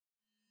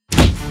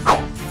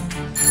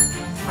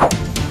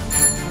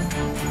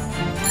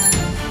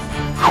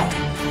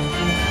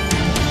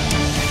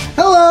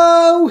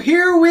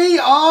here we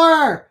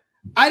are.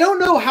 I don't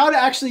know how to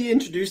actually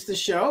introduce the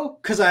show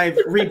because I've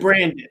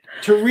rebranded.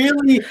 To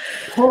really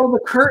pull the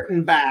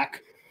curtain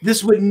back,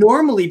 this would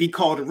normally be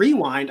called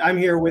Rewind. I'm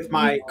here with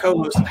my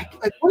co-host.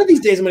 One of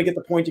these days I'm going to get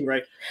the pointing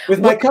right. With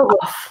my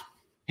co-host,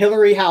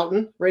 Hillary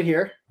Houghton, right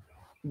here.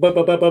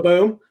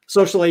 Boom.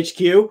 Social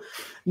HQ.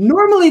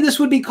 Normally this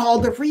would be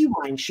called the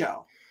Rewind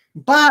Show,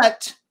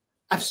 but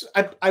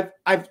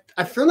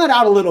I've thrown that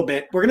out a little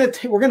bit. We're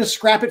gonna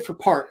scrap it for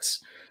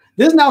parts.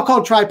 This is now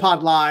called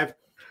Tripod Live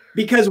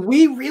because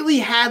we really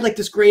had like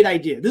this great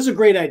idea. This is a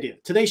great idea.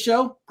 Today's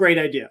show, great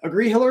idea.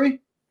 Agree,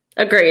 Hillary?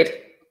 Agreed. Okay.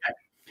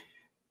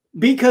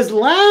 Because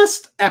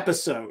last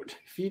episode,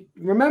 if you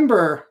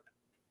remember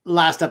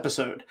last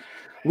episode,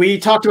 we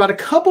talked about a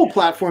couple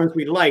platforms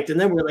we liked, and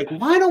then we're like,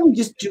 why don't we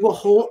just do a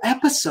whole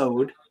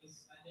episode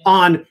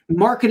on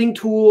marketing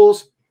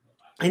tools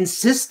and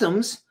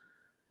systems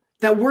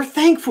that we're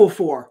thankful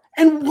for?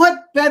 And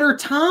what better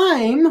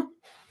time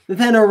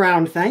than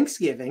around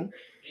Thanksgiving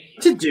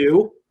to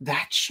do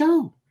that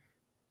show?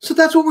 So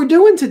that's what we're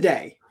doing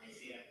today.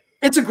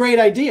 It's a great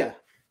idea.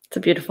 It's a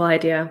beautiful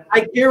idea.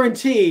 I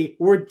guarantee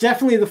we're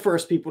definitely the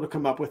first people to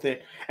come up with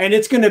it. And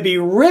it's going to be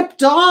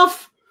ripped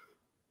off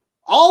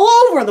all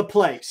over the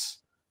place.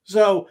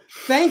 So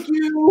thank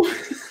you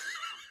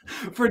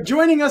for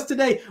joining us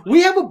today.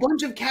 We have a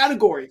bunch of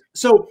categories.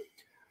 So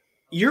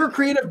you're a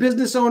creative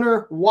business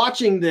owner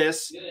watching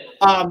this.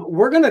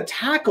 We're going to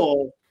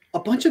tackle a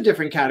bunch of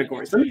different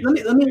categories. Let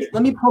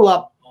me pull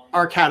up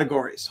our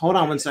categories. Hold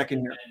on one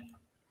second here.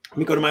 Let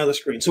me go to my other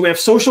screen. So we have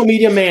social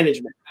media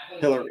management,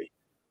 Hillary,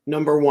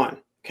 number 1.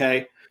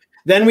 Okay.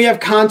 Then we have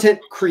content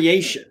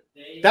creation.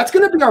 That's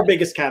going to be our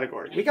biggest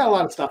category. We got a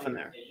lot of stuff in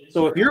there.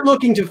 So if you're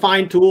looking to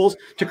find tools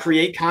to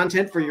create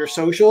content for your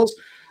socials,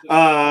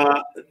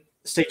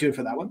 stay tuned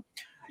for that one.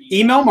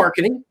 Email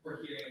marketing,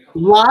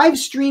 live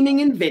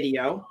streaming and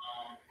video,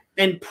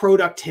 and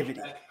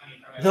productivity.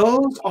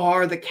 Those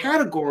are the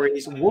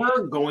categories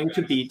we're going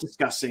to be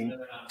discussing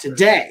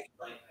today.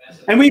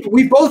 And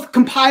we've both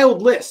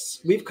compiled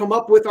lists. We've come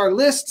up with our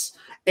lists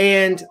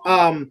and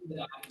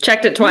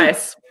checked it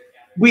twice.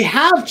 We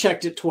have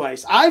checked it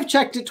twice. I've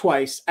checked it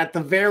twice at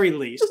the very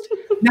least.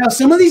 Now,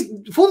 some of these,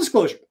 full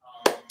disclosure,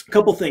 a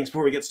couple things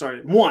before we get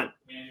started. 1,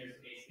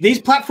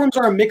 these platforms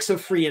are a mix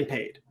of free and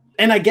paid.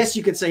 And I guess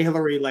you could say,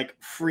 Hillary, like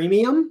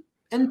freemium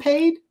and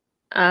paid?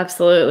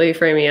 Absolutely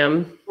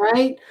freemium.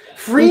 Right?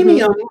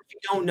 Freemium, if you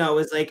don't know,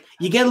 is like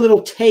you get a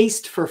little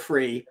taste for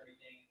free.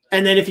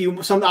 And then if you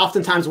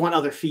oftentimes want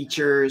other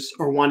features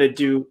or want to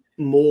do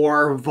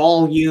more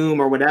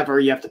volume or whatever,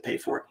 you have to pay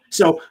for it.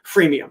 So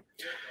freemium.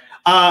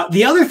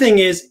 The other thing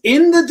is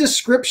in the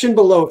description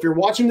below, if you're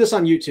watching this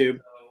on YouTube,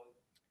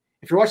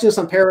 if you're watching this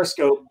on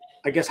Periscope,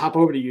 I guess hop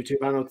over to YouTube.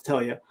 I don't know what to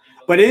tell you.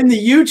 But in the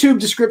YouTube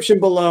description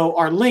below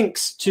are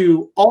links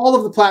to all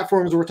of the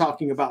platforms we're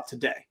talking about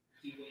today.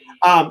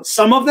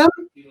 Some of them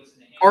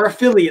are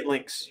affiliate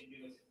links.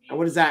 Now,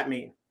 what does that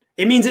mean?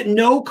 It means at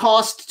no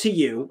cost to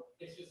you,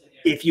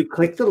 if you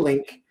click the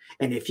link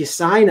and if you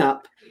sign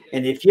up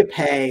and if you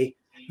pay,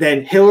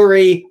 then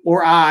Hillary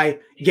or I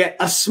get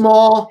a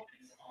small,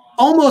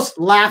 almost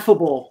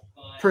laughable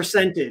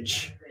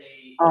percentage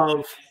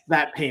of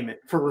that payment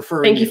for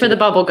referring. Thank you for the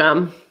bubble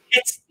gum.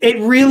 It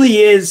really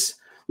is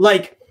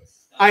like,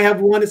 I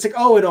have one, it's like,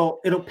 oh,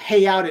 it'll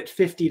pay out at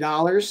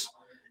 $50.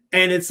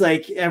 And it's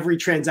like every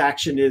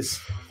transaction is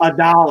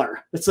 $1.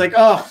 It's like,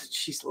 oh,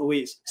 geez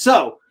Louise.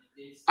 So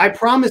I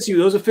promise you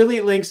those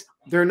affiliate links,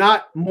 they're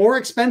not more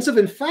expensive.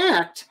 In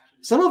fact,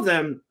 some of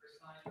them,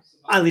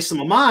 at least some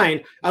of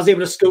mine, I was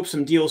able to scope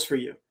some deals for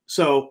you.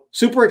 So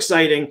super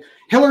exciting.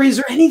 Hillary, is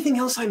there anything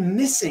else I'm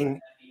missing?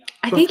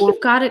 I think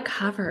you've got it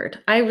covered.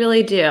 I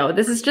really do.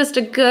 This is just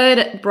a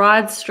good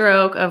broad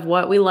stroke of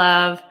what we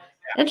love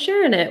and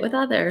sharing it with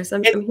others.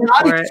 I'm here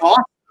for it.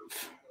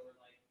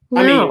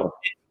 I mean,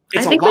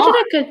 I think we did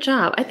a good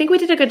job. I think we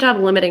did a good job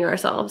limiting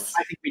ourselves.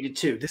 I think we did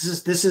too. This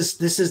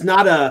is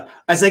not a,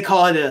 as they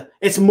call it,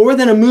 it's more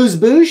than a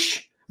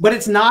amuse-bouche, but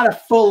it's not a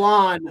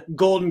full-on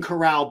Golden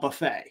Corral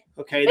buffet.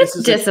 Okay, this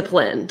is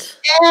disciplined.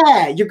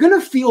 Yeah, you're gonna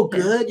feel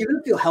good. You're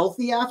gonna feel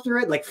healthy after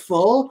it, like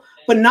full,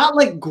 but not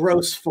like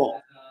gross full.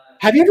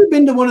 Have you ever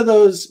been to one of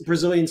those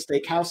Brazilian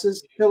steakhouses,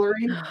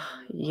 Hillary?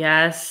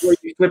 Yes. Where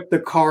you flip the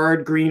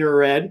card, green or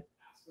red?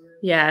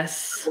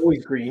 Yes.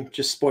 Always green.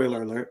 Just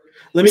spoiler alert.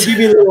 Let me give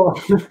you a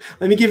little.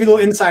 Let me give you a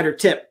little insider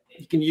tip.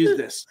 You can use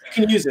this.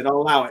 You can use it. I'll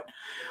allow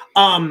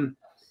it.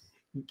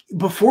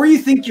 Before you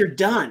think you're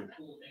done,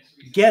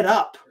 get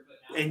up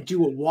and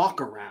do a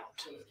walk around.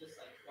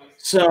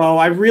 So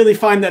I really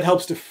find that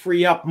helps to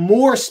free up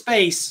more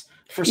space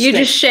for steak. You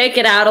just shake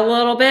it out a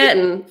little bit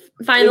and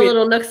find the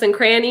little nooks and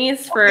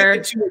crannies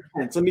for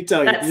let me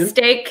tell that you.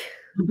 steak.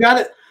 You got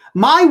it.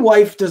 My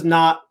wife does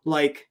not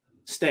like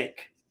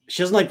steak.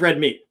 She doesn't like red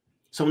meat.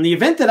 So in the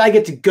event that I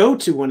get to go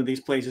to one of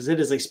these places,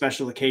 it is a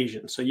special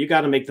occasion. So you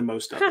got to make the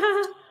most of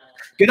it.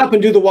 Get up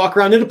and do the walk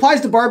around. It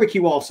applies to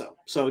barbecue also.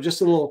 So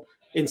just a little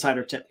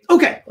insider tip.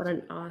 Okay. What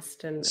an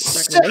Austin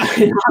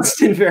recommendation.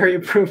 Austin, very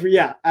appropriate.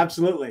 Yeah,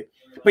 absolutely.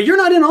 But you're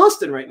not in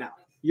Austin right now.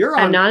 You're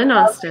I'm on. not in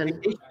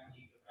Austin.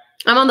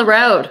 I'm on the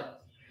road.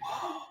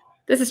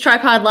 This is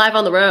Tripod Live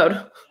on the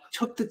road.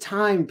 Took the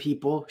time,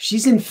 people.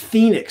 She's in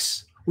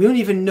Phoenix. We don't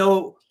even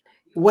know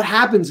what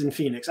happens in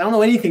Phoenix. I don't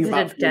know anything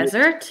about Is it a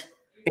desert?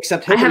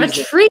 Except I have a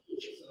tree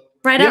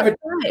right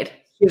outside.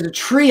 There's a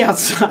tree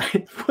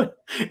outside.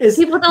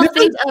 People don't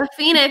think of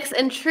Phoenix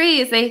and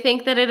trees. They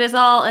think that it is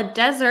all a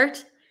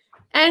desert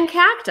and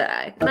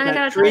cacti. And I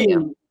gotta tell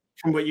you,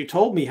 from what you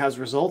told me, has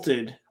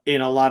resulted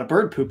in a lot of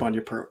bird poop on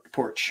your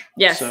porch.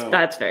 Yes, so,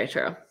 that's very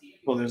true.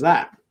 Well, there's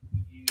that.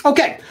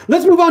 Okay,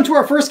 let's move on to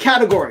our first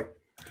category.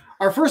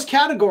 Our first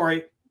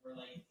category,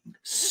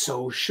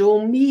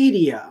 social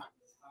media.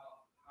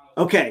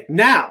 Okay,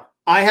 now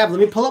let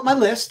me pull up my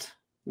list.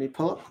 Let me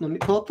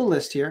pull up the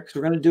list here because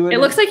we're going to do it. It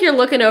looks like you're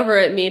looking over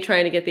at me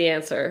trying to get the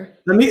answer.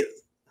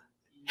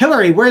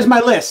 Hillary, where's my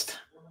list?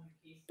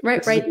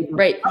 Right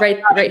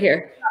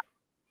here.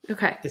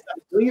 Okay. Is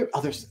that your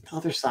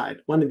other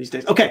side? One of these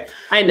days. Okay.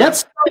 I know. Let's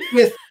start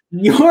with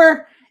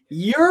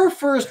your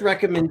first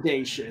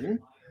recommendation,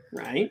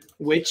 right?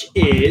 Which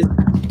is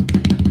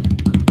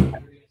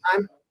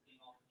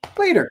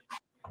Later.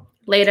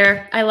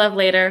 Later. I love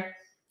Later.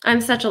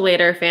 I'm such a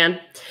Later fan.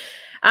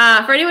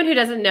 For anyone who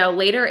doesn't know,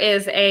 Later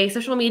is a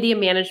social media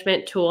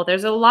management tool.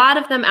 There's a lot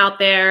of them out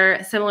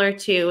there, similar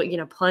to,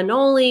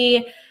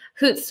 Planoly.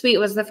 Hootsuite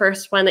was the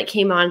first one that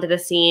came onto the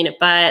scene,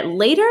 but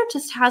Later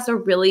just has a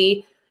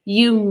really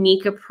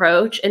unique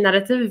approach in that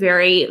it's a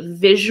very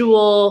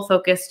visual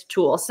focused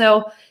tool.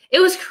 So it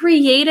was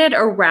created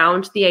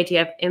around the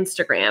idea of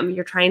Instagram.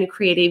 You're trying to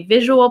create a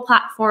visual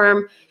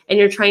platform and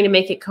you're trying to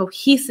make it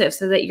cohesive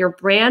so that your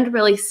brand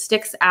really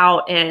sticks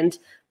out and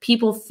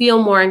people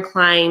feel more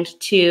inclined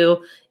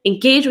to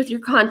engage with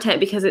your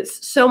content because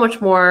it's so much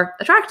more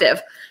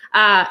attractive.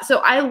 So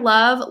I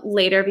love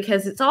Later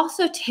because it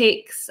also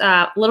takes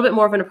a little bit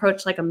more of an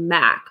approach like a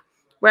Mac.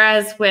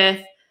 Whereas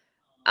with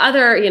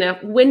other,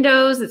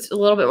 Windows, it's a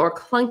little bit more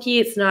clunky.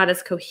 It's not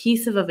as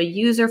cohesive of a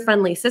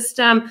user-friendly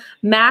system.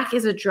 Mac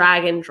is a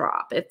drag and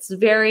drop. It's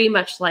very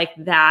much like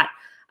that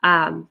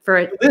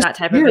for that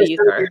type of a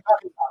user.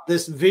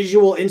 This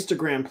visual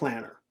Instagram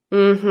planner.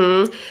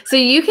 Mm-hmm. So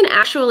you can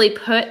actually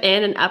put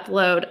in and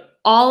upload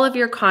all of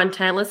your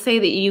content. Let's say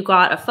that you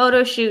got a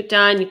photo shoot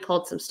done, you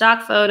pulled some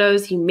stock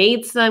photos, you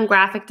made some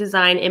graphic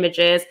design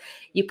images,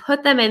 you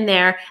put them in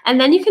there, and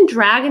then you can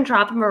drag and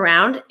drop them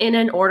around in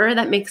an order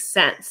that makes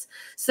sense.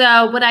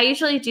 So what I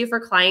usually do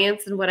for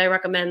clients and what I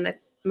recommend that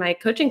my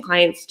coaching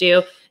clients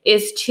do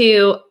is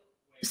to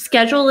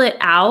schedule it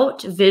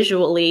out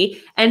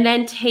visually and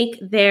then take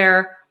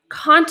their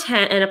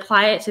content and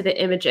apply it to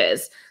the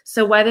images.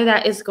 So whether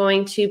that is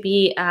going to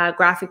be a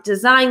graphic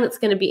design that's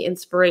going to be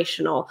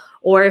inspirational,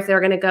 or if they're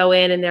going to go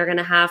in and they're going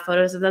to have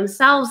photos of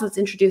themselves that's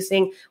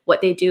introducing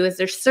what they do as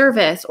their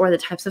service or the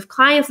types of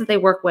clients that they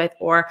work with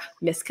or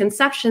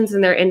misconceptions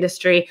in their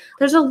industry,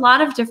 there's a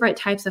lot of different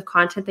types of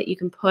content that you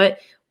can put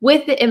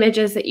with the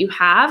images that you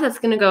have that's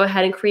going to go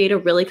ahead and create a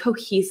really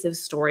cohesive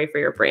story for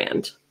your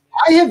brand.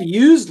 I have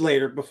used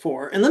Later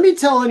before. And let me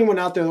tell anyone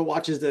out there that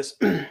watches this,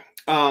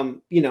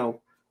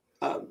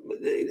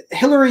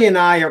 Hillary and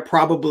I are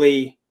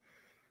probably,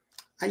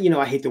 I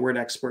hate the word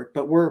expert,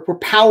 but we're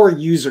power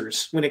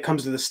users when it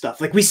comes to this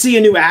stuff. Like we see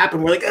a new app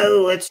and we're like,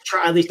 oh, let's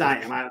try. At least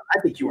I am. I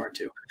think you are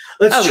too.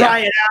 Let's try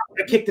it out.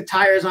 I kick the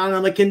tires on.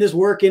 I'm like, can this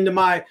work into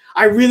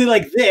I really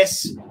like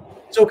this.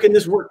 So can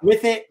this work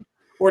with it?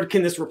 Or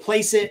can this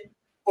replace it?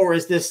 Or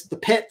is this the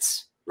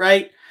pits?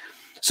 Right?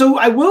 So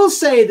I will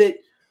say that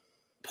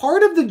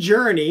part of the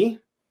journey,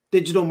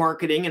 digital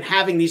marketing and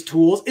having these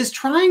tools is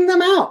trying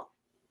them out.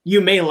 You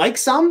may like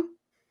some,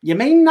 you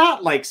may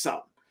not like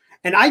some.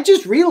 And I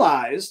just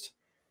realized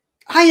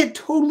I had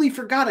totally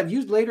forgot. I've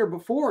used Later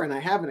before and I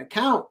have an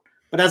account.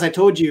 But as I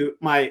told you,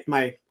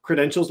 my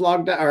credentials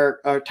logged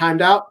are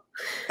timed out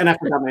and I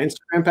forgot my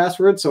Instagram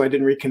password, so I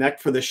didn't reconnect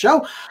for the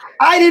show.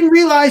 I didn't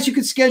realize you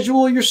could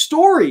schedule your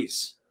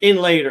stories in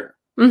Later.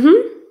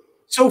 Mm-hmm.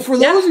 So for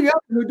those of you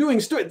who are doing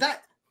stories,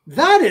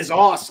 that is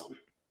awesome.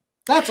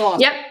 That's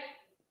awesome. Yep.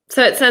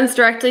 So it sends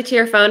directly to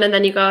your phone and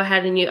then you go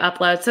ahead and you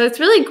upload. So it's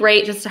really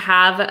great just to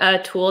have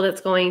a tool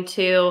that's going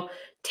to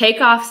take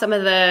off some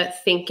of the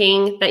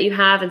thinking that you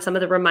have and some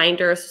of the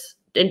reminders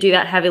and do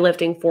that heavy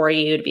lifting for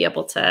you to be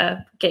able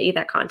to get you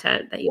that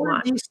content that you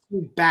want.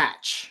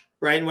 Batch,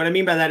 right? And what I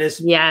mean by that is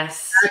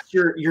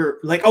you're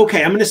like,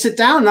 okay, I'm going to sit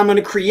down and I'm going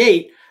to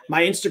create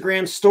my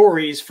Instagram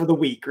stories for the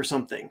week or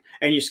something.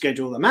 And you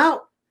schedule them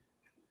out,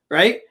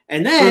 right?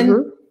 And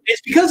then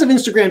it's because of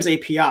Instagram's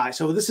API.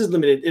 So this is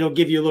limited. It'll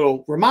give you a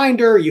little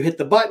reminder. You hit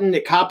the button,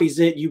 it copies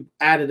it, you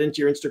add it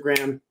into your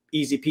Instagram,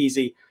 easy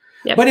peasy.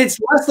 Yep. But it's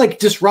less like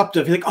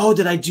disruptive. You're like, oh,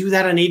 did I do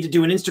that? I need to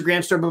do an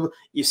Instagram story. Blah, blah.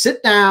 You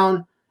sit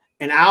down,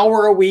 an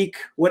hour a week,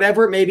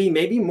 whatever it may be,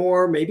 maybe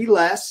more, maybe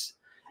less.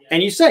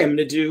 And you say, I'm going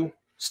to do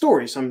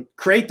stories.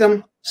 Create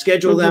them,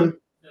 schedule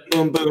them,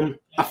 boom, boom.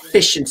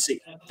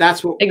 Efficiency.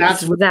 That's what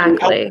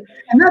exactly.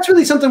 And that's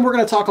really something we're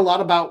going to talk a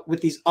lot about with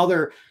these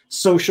other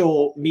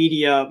social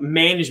media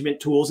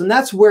management tools. And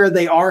that's where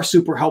they are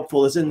super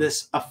helpful, is in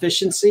this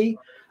efficiency.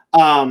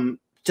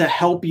 to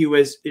help you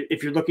as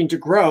if you're looking to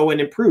grow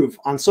and improve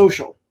on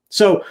social.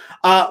 So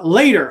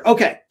later.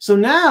 Okay. So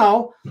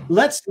now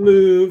let's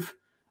move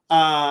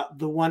the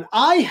one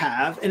I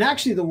have, and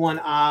actually the one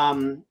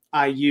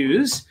I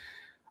use,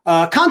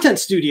 Content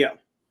Studio.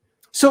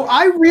 So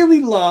I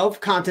really love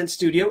Content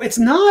Studio. It's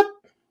not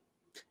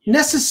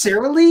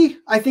necessarily,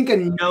 I think, a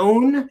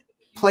known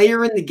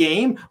player in the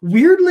game.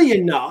 Weirdly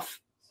enough,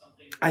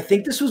 I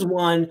think this was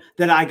one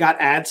that I got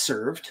ad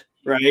served,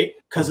 right?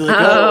 Because of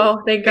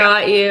the they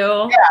got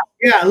you.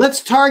 Yeah,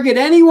 let's target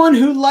anyone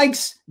who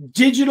likes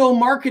digital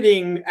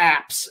marketing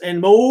apps.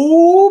 And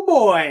oh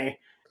boy,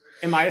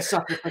 am I a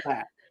sucker for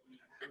that.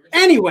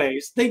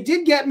 Anyways, they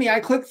did get me. I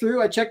clicked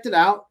through, I checked it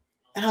out,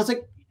 and I was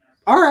like,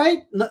 all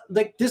right,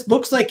 like this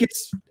looks like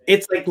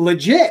it's like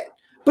legit,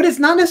 but it's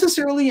not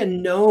necessarily a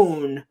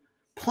known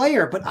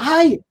player, but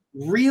I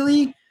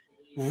really,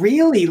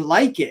 really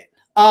like it.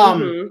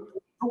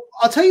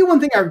 I'll tell you one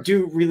thing I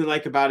do really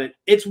like about it.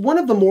 It's one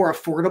of the more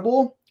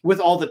affordable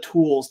with all the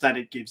tools that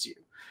it gives you.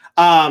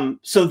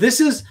 So this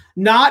is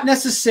not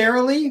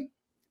necessarily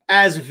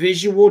as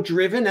visual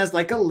driven as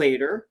like a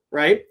Later,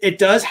 right? It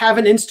does have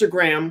an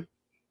Instagram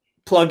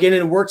plugin and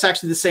it works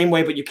actually the same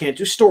way, but you can't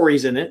do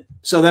stories in it.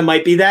 So that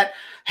might be that,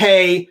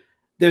 hey,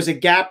 there's a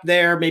gap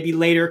there. Maybe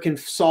Later can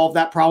solve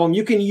that problem.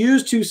 You can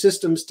use two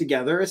systems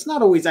together. It's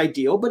not always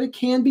ideal, but it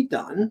can be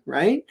done,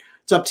 right?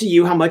 It's up to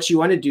you how much you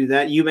want to do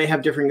that. You may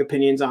have differing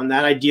opinions on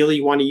that. Ideally,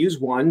 you want to use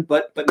one,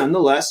 but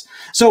nonetheless.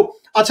 So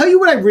I'll tell you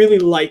what I really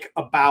like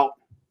about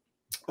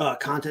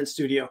Content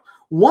Studio.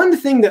 One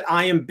thing that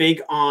I am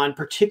big on,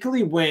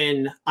 particularly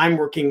when I'm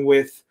working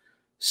with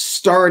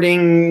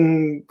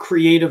starting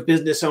creative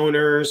business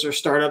owners or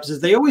startups, is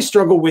they always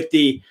struggle with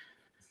the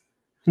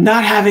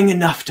not having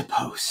enough to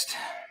post,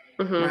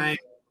 right?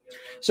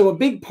 So a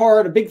big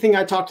thing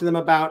I talk to them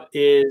about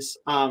is,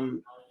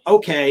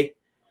 okay,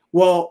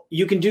 well,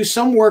 you can do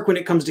some work when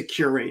it comes to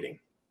curating,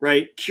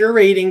 right?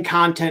 Curating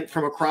content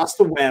from across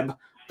the web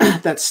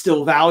that's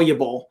still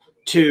valuable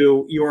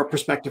to your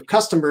prospective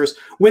customers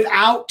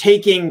without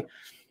taking,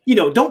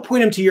 don't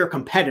point them to your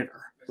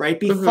competitor, right?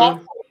 Be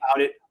thoughtful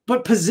about it,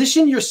 but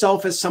position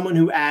yourself as someone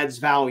who adds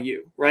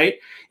value, right?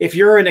 If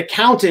you're an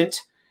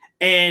accountant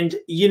and,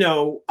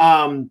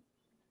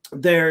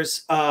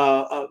 there's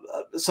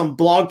some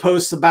blog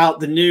posts about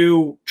the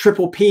new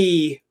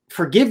PPP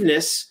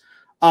forgiveness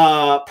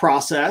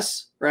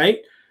process, right?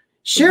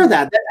 Share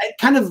that. That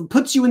kind of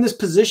puts you in this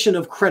position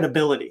of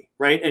credibility,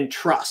 right? And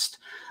trust.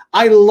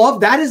 I love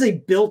that is a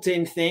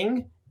built-in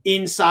thing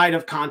inside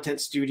of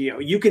Content Studio.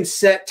 You can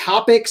set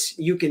topics,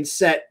 you can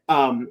set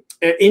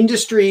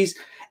industries,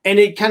 and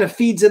it kind of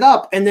feeds it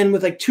up. And then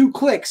with like 2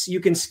 clicks,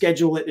 you can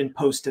schedule it and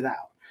post it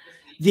out.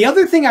 The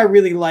other thing I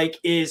really like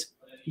is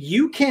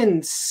you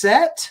can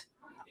set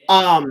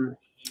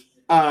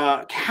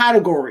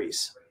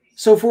categories.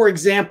 So for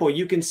example,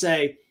 you can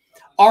say,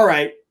 all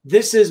right,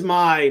 this is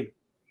a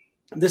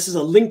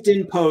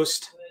LinkedIn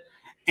post,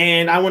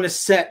 and I want to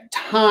set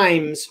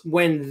times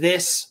when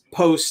this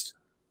post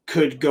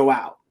could go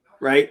out,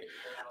 right?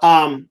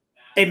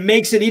 It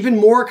makes it even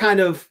more kind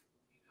of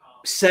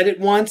set it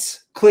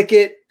once, click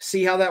it,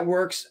 see how that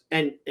works.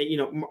 And,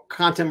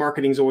 content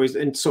marketing is always,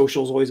 and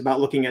social is always about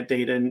looking at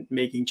data and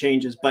making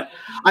changes. But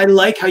I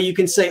like how you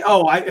can say,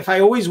 if I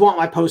always want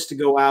my post to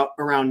go out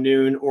around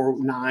noon or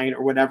 9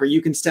 or whatever,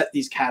 you can set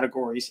these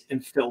categories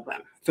and fill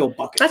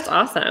buckets. That's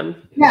awesome.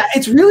 Yeah,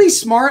 it's really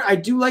smart. I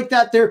do like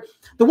that. The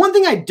one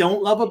thing I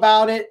don't love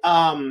about it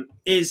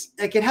is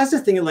like it has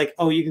this thing of like,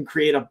 you can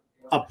create a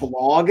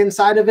blog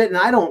inside of it. And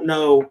I don't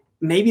know,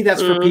 maybe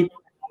that's for people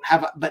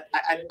but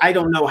I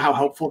don't know how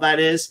helpful that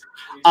is.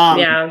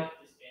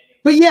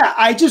 But yeah,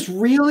 I just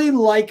really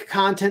like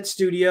Content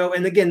Studio.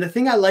 And again, the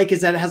thing I like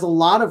is that it has a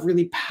lot of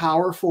really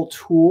powerful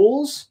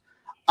tools,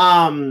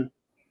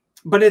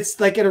 but it's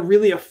like at a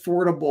really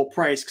affordable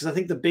price. Because I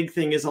think the big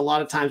thing is a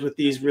lot of times with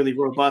these really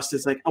robust,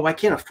 it's like, I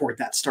can't afford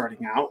that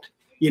starting out.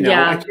 I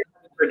can't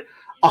afford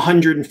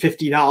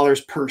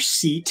 $150 per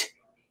seat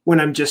when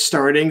I'm just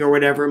starting or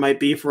whatever it might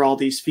be for all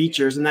these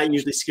features. And that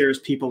usually scares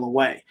people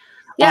away.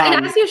 Yeah,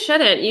 and as you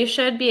shouldn't. You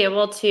should be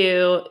able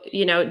to,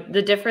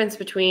 the difference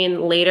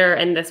between Later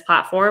and this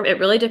platform, it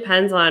really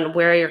depends on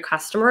where your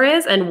customer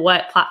is and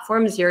what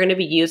platforms you're going to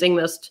be using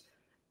most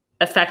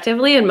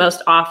effectively and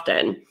most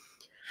often.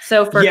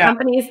 So for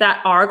companies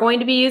that are going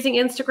to be using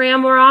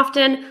Instagram more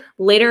often,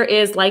 Later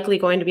is likely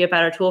going to be a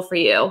better tool for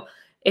you.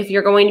 If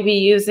you're going to be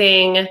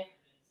using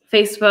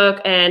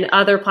Facebook and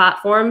other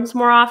platforms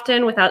more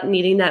often without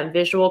needing that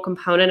visual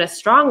component as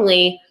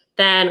strongly,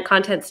 then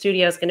Content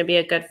Studio is going to be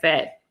a good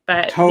fit.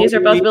 But these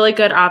are both really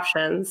good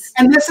options.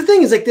 And that's the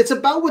thing is like, it's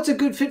about what's a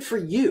good fit for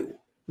you.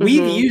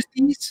 We've used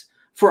these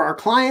for our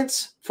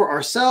clients, for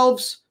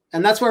ourselves.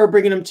 And that's why we're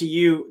bringing them to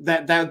you,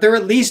 that they're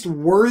at least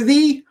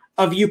worthy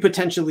of you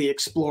potentially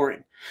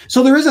exploring.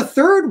 So there is a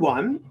third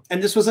one.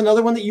 And this was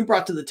another one that you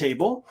brought to the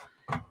table.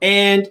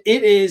 And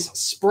it is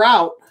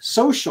Sprout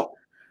Social.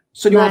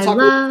 So do you want to talk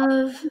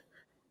about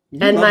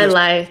and my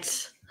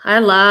light? I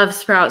love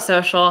Sprout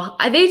Social.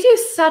 They do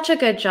such a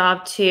good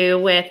job too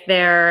with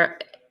their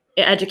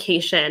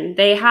education.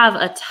 They have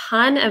a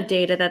ton of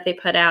data that they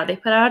put out. They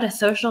put out a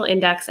social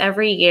index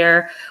every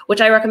year,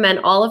 which I recommend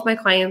all of my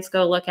clients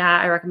go look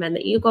at. I recommend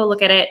that you go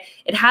look at it.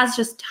 It has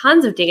just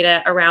tons of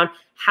data around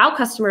how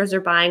customers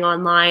are buying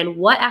online,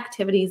 what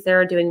activities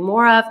they're doing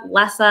more of,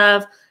 less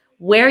of,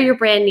 where your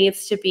brand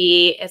needs to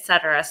be,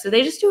 etc. So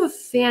they just do a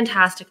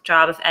fantastic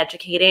job of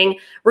educating,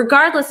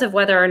 regardless of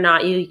whether or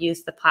not you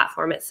use the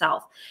platform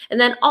itself. And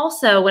then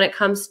also when it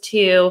comes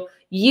to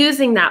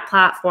using that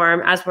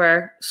platform, as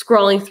we're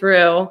scrolling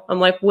through, I'm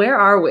like, where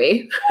are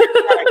we?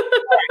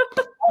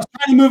 I was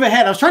trying to move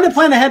ahead. I was trying to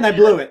plan ahead and I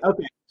blew it.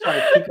 Okay.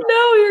 Sorry.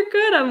 No, you're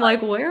good. I'm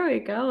like, where are we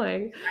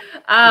going?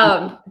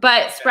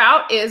 But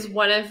Sprout is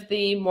one of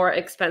the more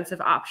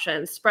expensive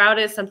options. Sprout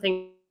is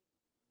something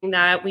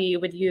that we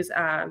would use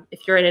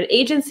if you're in an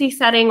agency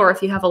setting or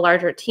if you have a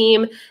larger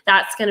team.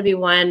 That's going to be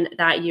one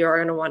that you're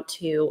going to want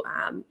to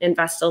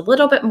invest a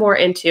little bit more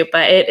into,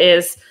 but it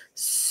is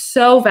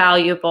so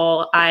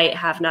valuable. I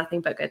have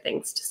nothing but good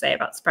things to say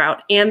about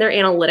Sprout and their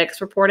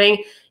analytics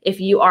reporting. If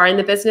you are in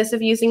the business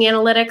of using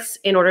analytics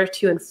in order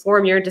to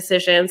inform your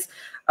decisions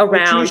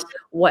around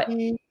what,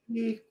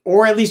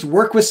 or at least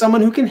work with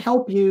someone who can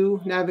help you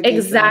navigate.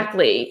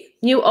 Exactly.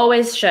 That. You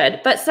always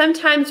should. But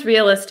sometimes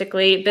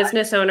realistically,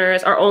 business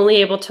owners are only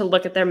able to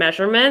look at their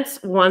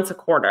measurements once a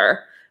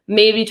quarter,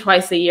 maybe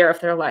twice a year if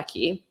they're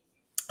lucky.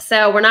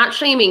 So we're not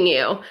shaming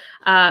you,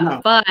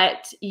 no.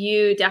 But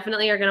you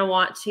definitely are going to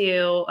want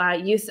to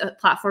use a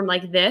platform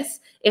like this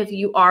if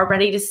you are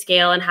ready to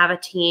scale and have a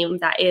team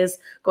that is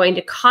going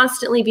to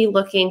constantly be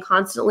looking,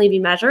 constantly be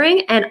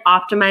measuring and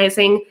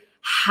optimizing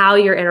how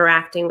you're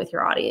interacting with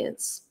your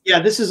audience. Yeah,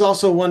 this is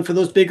also one for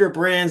those bigger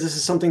brands. This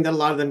is something that a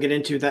lot of them get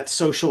into, that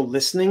social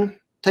listening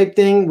type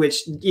thing,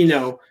 which, you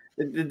know,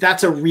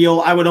 that's a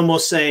real, I would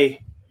almost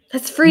say,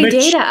 that's free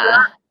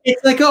data.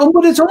 It's like,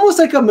 but it's almost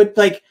like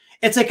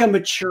it's like a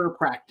mature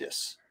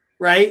practice,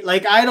 right?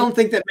 Like, I don't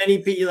think that many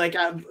people, like,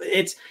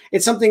 it's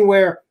something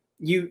where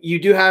you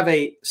do have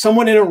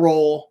someone in a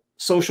role,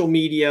 social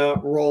media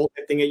role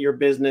thing at your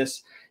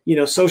business. You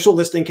know, social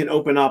listening can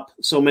open up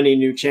so many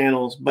new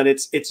channels, but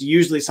it's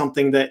usually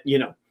something that, you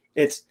know,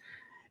 it's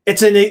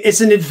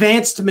an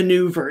advanced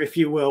maneuver, if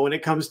you will, when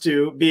it comes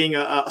to being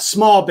a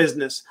small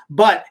business.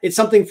 But it's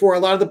something for a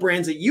lot of the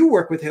brands that you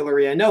work with,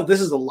 Hillary. I know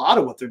this is a lot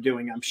of what they're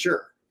doing, I'm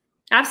sure.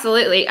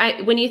 Absolutely.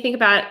 When you think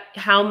about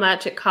how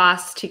much it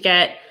costs to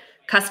get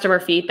customer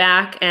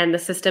feedback and the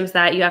systems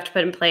that you have to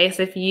put in place,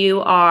 if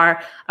you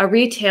are a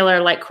retailer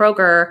like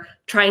Kroger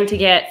trying to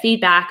get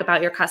feedback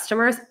about your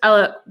customers,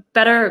 a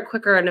better,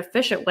 quicker, and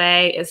efficient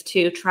way is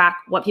to track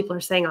what people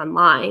are saying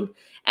online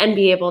and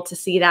be able to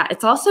see that.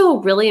 It's also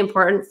really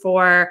important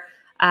for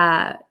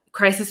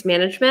crisis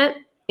management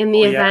in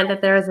the event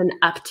that there is an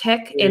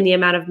uptick in the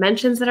amount of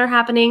mentions that are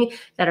happening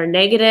that are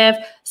negative.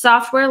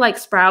 Software like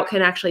Sprout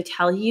can actually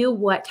tell you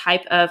what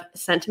type of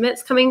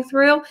sentiment's coming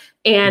through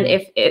and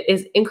if it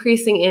is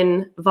increasing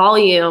in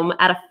volume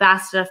at a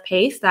fast enough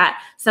pace that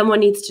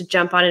someone needs to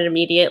jump on it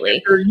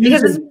immediately.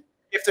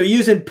 If they're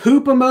using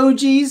poop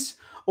emojis,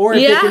 or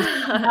if they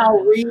can somehow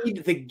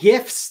read the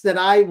GIFs that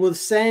I will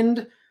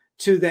send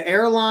to the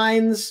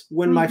airlines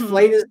when my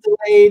flight is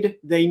delayed,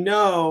 they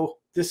know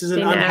this is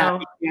an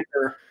unhappy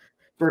camper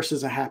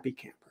versus a happy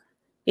camper.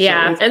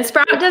 Yeah, so and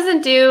Sprout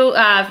doesn't do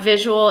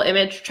visual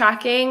image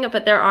tracking,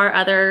 but there are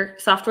other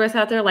softwares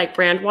out there like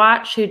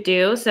BrandWatch who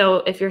do. So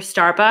if you're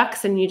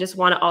Starbucks and you just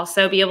want to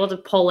also be able to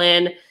pull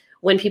in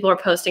when people are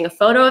posting a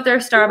photo of their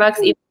Starbucks,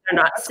 even if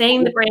they're not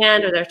saying the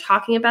brand or they're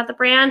talking about the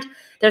brand,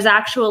 there's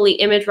actually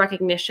image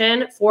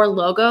recognition for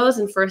logos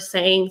and for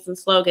sayings and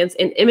slogans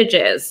in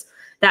images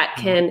that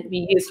can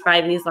be used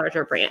by these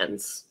larger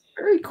brands.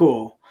 Very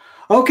cool.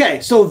 Okay,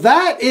 so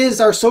that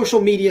is our social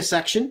media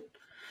section.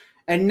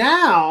 And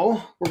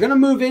now we're going to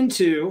move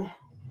into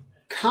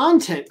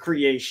content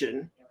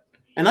creation.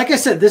 And like I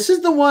said, this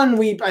is the one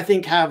we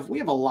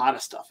have a lot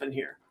of stuff in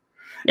here.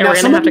 Yeah, we're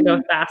going to have to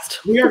go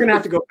fast. We are going to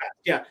have to go fast.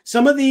 Yeah.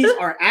 Some of these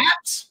are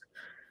apps.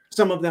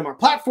 Some of them are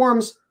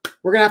platforms.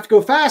 We're going to have to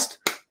go fast.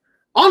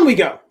 On we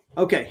go.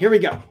 Okay, here we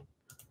go.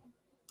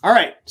 All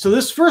right. So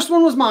this first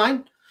one was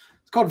mine.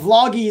 It's called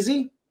Vlog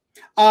Easy.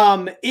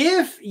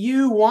 If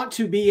you want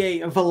to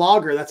be a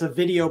vlogger, that's a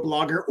video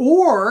blogger,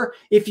 or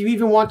if you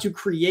even want to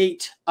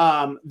create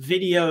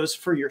videos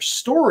for your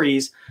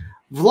stories,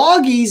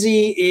 Vlog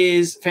Easy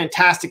is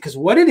fantastic because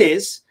what it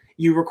is,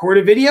 you record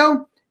a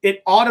video,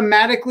 it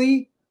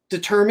automatically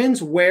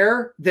determines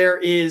where there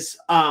is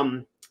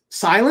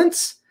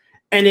silence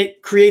and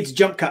it creates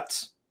jump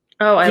cuts.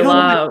 Oh, I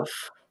love.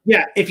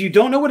 Yeah, if you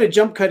don't know what a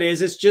jump cut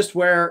is, it's just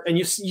where, and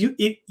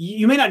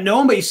you may not know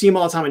them, but you see them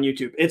all the time on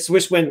YouTube. It's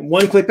just when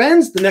one clip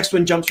ends, the next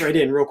one jumps right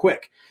in real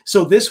quick.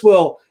 So this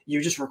will,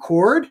 you just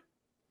record,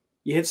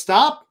 you hit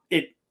stop,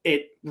 it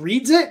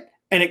reads it,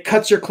 and it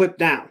cuts your clip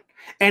down.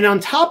 And on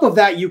top of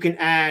that, you can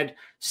add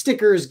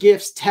stickers,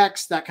 GIFs,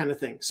 text, that kind of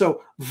thing.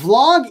 So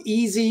Vlog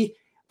Easy,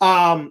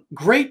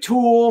 great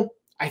tool.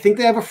 I think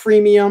they have a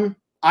freemium.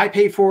 I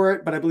pay for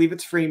it, but I believe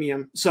it's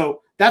freemium.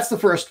 So that's the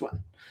first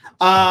one.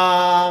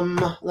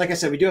 Like I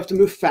said, we do have to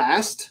move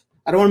fast.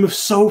 I don't want to move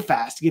so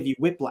fast to give you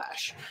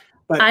whiplash.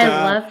 But I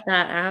love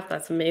that app.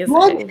 That's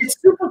amazing.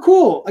 It's super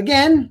cool.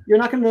 Again, you're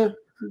not going to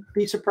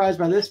be surprised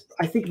by this.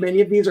 I think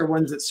many of these are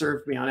ones that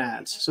served me on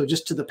ads. So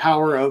just to the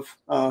power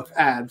of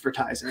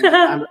advertising,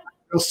 I'm a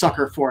real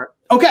sucker for it.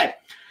 Okay.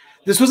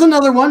 This was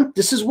another one.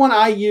 This is one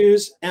I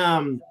use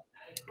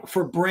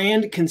for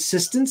brand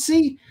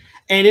consistency,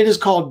 and it is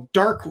called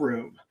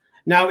Darkroom.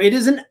 Now, it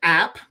is an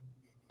app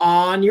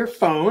on your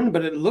phone,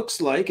 but it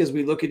looks like, as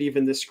we look at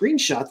even the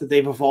screenshot, that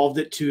they've evolved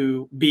it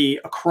to be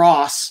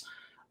across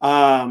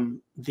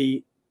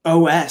the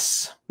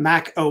OS,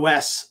 Mac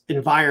OS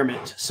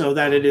environment, so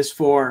that it is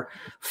for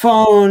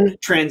phone,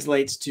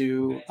 translates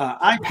to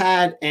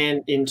iPad,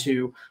 and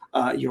into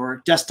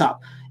your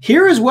desktop.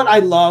 Here is what I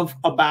love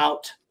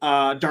about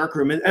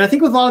Darkroom, and I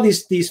think with a lot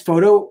of these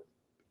photo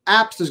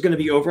apps, there's going to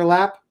be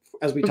overlap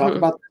as we talk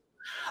about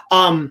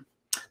them.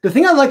 The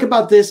thing I like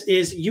about this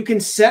is you can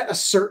set a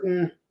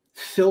certain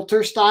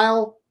filter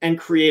style and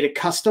create a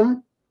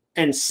custom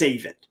and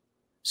save it.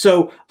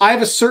 So I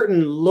have a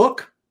certain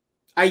look.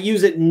 I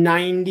use it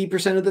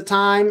 90% of the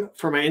time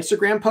for my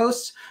Instagram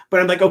posts, but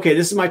I'm like, okay,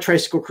 this is my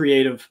Tricycle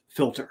Creative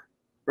filter,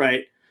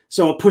 right?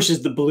 So it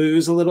pushes the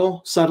blues a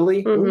little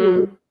subtly.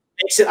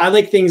 Makes it, I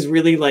like things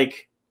really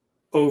like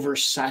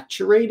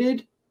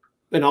oversaturated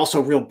and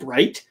also real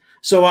bright.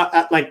 So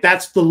like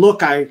that's the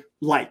look I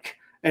like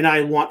and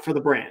I want for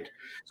the brand.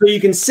 So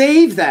you can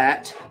save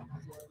that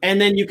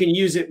and then you can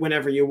use it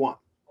whenever you want.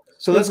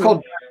 So that's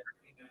called.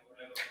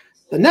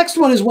 The next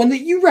one is one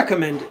that you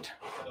recommended.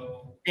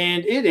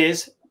 And it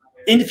is,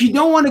 and if you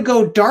don't want to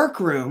go dark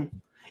room,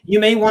 you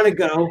may want to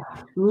go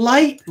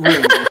light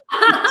room.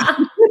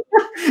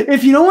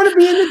 If you don't want to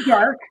be in the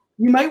dark,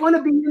 you might want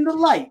to be in the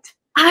light.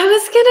 I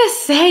was going to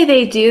say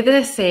they do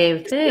the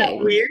same thing. Isn't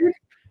that weird?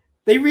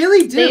 They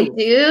really do. They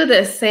do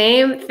the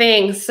same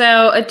thing.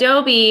 So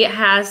Adobe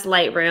has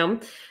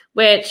Lightroom,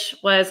 which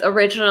was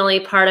originally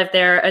part of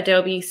their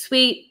Adobe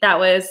suite. That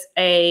was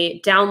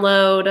a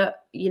download.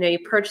 You know, you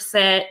purchase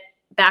it.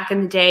 Back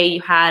in the day,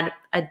 you had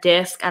a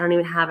disc. I don't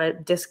even have a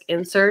disc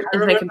insert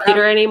in my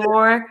computer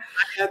anymore.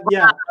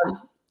 Yeah.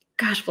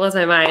 Gosh, blows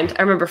my mind.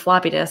 I remember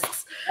floppy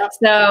disks. Yep.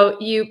 So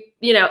you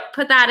know,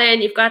 put that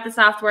in. You've got the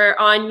software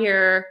on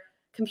your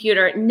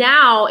computer.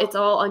 Now it's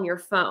all on your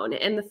phone,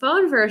 and the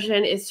phone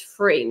version is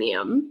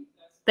freemium.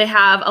 They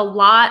have a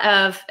lot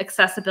of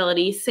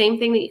accessibility. Same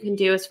thing that you can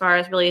do as far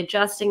as really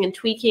adjusting and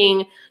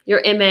tweaking your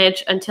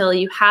image until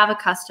you have a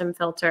custom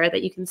filter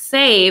that you can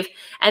save,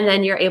 and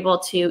then you're able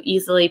to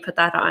easily put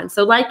that on.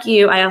 So like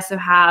you, I also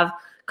have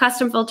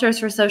custom filters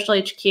for Social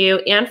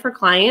HQ and for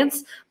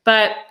clients.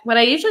 But what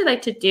I usually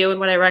like to do and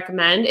what I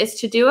recommend is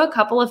to do a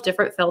couple of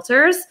different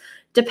filters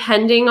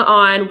depending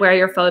on where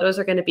your photos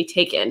are going to be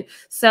taken.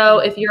 So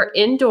if you're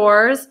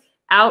indoors,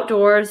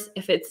 outdoors,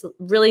 if it's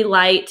really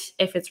light,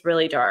 if it's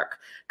really dark,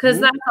 because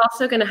that's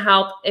also going to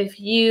help if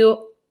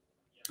you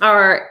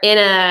are in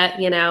a,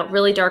 you know,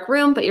 really dark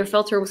room, but your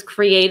filter was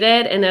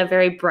created in a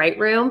very bright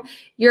room,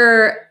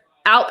 your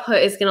output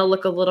is going to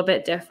look a little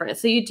bit different.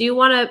 So you do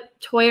want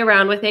to toy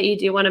around with it. You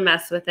do want to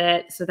mess with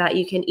it so that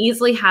you can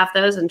easily have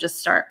those and just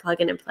start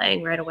plugging and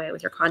playing right away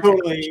with your content.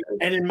 Totally.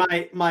 And in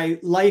my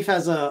life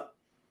as a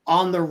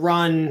on the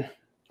run,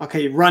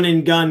 run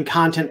and gun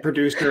content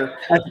producer,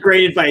 that's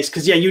great advice.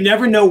 Because yeah, you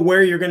never know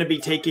where you're going to be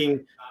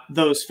taking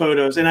those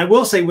photos. And I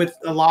will say with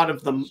a lot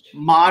of the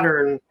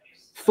modern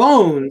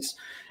phones,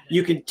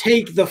 you can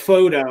take the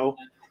photo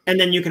and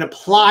then you can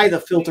apply the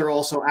filter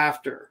also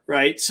after,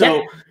 right?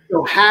 So,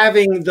 so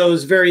having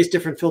those various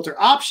different filter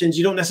options,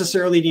 you don't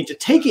necessarily need to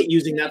take it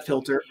using that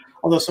filter.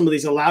 Although some of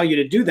these allow you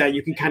to do that,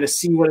 you can kind of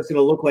see what it's going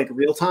to look like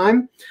real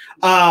time.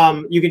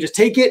 You can just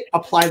take it,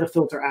 apply the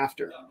filter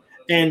after.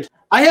 And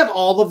I have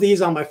all of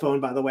these on my phone,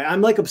 by the way.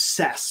 I'm like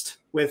obsessed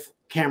with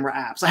camera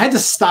apps. I had to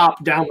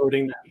stop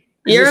downloading them.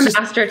 You're a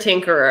master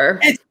tinkerer.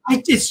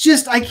 It's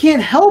just, I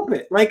can't help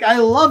it. Like, I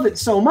love it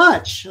so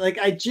much. Like,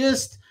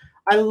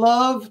 I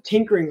love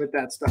tinkering with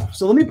that stuff.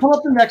 So let me pull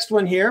up the next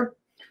one here.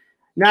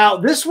 Now,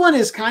 this one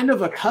is kind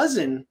of a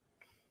cousin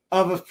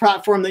of a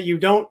platform that you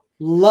don't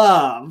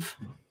love,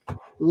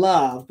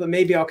 but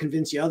maybe I'll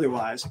convince you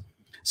otherwise.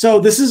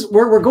 So this is,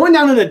 we're going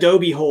down an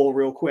Adobe hole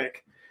real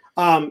quick.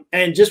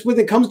 And just when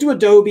it comes to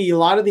Adobe, a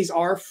lot of these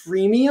are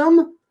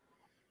freemium,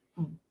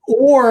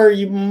 or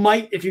you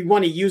might, if you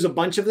want to use a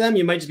bunch of them,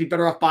 you might just be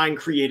better off buying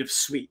Creative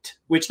Suite,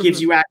 which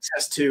gives you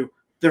access to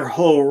their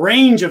whole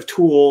range of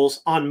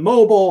tools on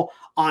mobile,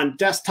 on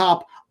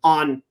desktop,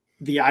 on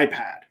the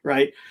iPad,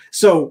 right?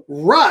 So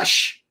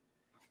Rush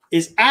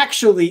is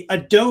actually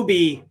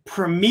Adobe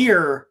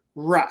Premiere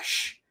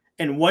Rush.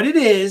 And what it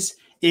is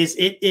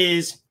it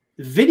is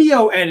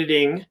video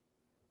editing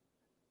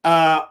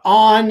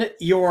on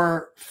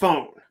your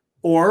phone,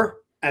 or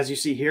as you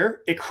see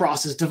here, it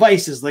crosses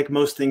devices like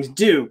most things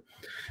do.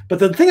 But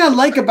the thing I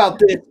like about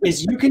this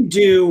is you can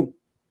do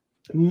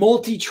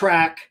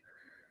multi-track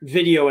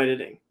video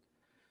editing.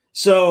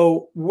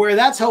 So where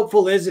that's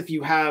helpful is if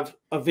you have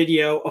a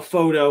video, a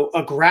photo,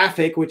 a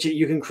graphic, which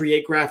you can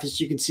create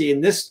graphics you can see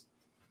in this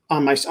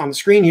on the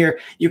screen here,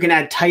 you can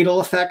add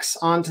title effects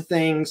onto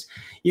things.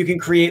 You can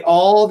create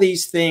all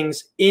these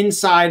things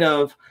inside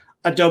of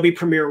Adobe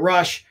Premiere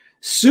Rush.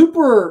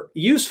 Super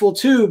useful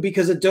too,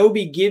 because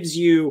Adobe gives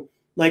you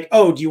like,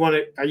 oh,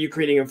 are you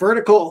creating a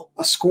vertical,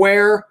 a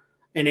square,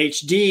 an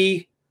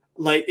HD?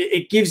 Like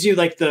it gives you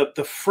like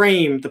the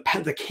frame,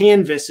 the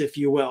canvas, if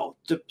you will.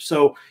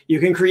 So you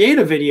can create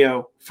a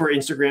video for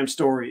Instagram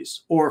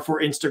stories, or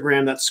for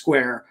Instagram that's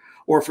square,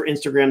 or for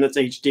Instagram that's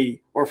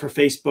HD, or for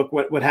Facebook,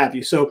 what have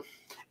you. So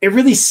it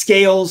really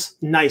scales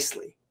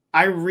nicely.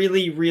 I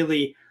really,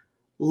 really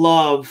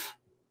love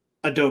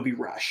Adobe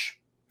Rush.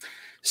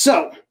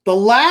 So the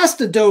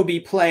last Adobe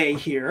play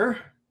here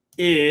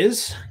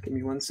is, give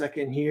me 1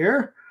 second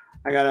here.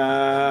 And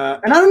I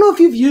don't know if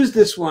you've used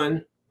this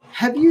one.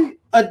 Have you?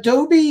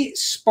 Adobe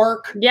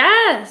Spark?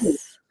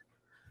 Yes.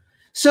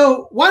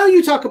 So why don't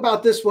you talk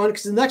about this one?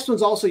 Because the next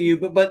one's also you,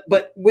 but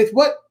with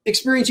what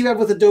experience you have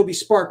with Adobe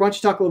Spark, why don't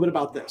you talk a little bit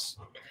about this?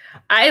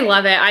 I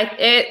love it.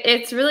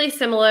 It's really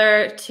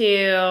similar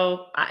to,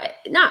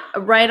 not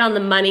right on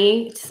the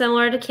money,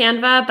 similar to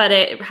Canva, but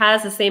it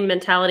has the same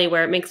mentality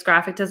where it makes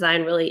graphic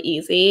design really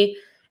easy.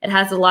 It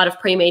has a lot of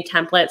pre-made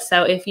templates.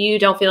 So if you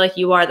don't feel like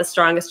you are the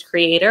strongest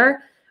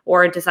creator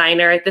or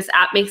designer, this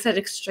app makes it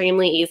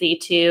extremely easy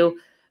to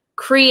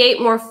create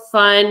more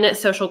fun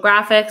social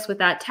graphics with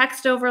that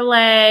text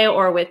overlay,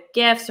 or with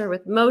GIFs, or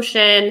with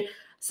motion,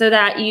 so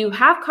that you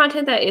have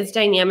content that is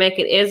dynamic.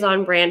 It is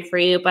on brand for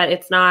you, but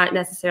it's not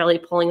necessarily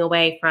pulling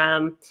away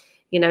from,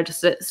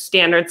 just a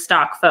standard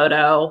stock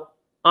photo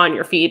on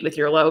your feed with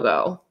your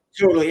logo.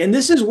 Totally. And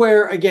this is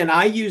where, again,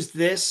 I use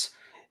this.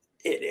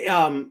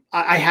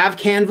 I have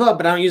Canva,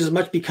 but I don't use as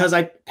much because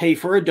I pay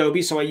for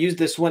Adobe. So I use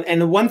this one. And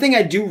the one thing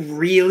I do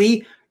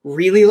really,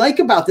 really like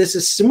about this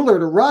is similar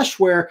to Rush,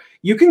 where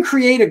you can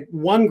create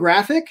one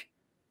graphic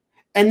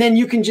and then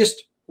you can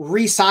just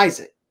resize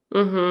it.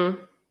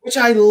 Mm-hmm. Which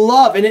I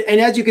love. And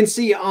as you can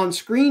see on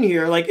screen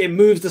here, like it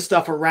moves the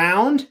stuff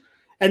around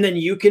and then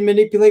you can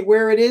manipulate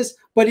where it is.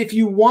 But if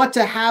you want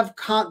to have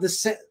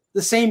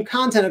the same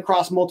content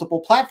across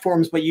multiple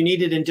platforms, but you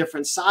need it in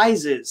different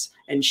sizes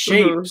and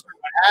shapes, or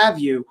what have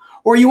you,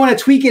 or you want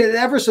to tweak it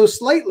ever so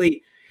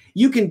slightly,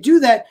 you can do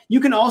that.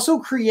 You can also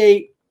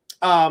create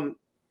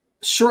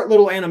short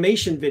little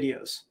animation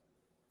videos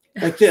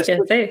like this,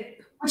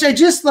 which I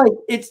just like.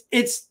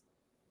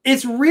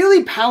 It's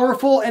really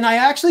powerful, and I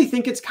actually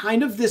think it's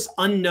kind of this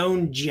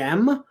unknown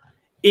gem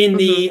in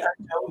the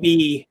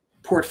Adobe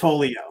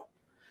portfolio.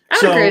 I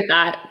would agree with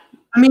that.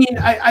 I mean,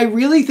 I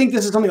really think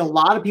this is something a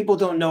lot of people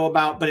don't know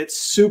about, but it's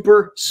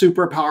super,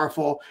 super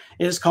powerful.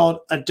 It is called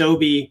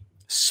Adobe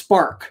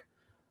Spark.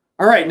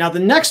 All right, now the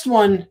next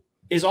one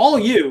is all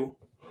you.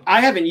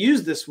 I haven't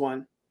used this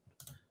one.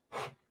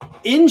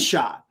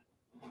 InShot.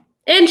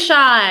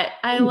 InShot.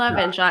 I love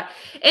InShot.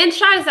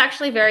 InShot is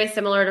actually very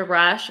similar to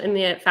Rush in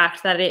the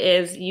fact that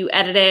you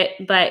edit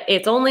it, but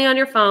it's only on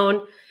your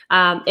phone.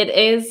 It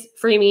is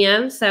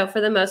freemium. So for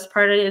the most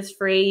part, it is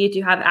free. You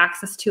do have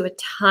access to a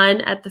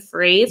ton at the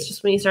free. It's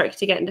just when you start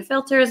to get into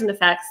filters and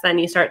effects, then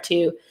you start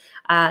to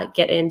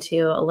get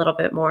into a little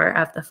bit more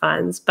of the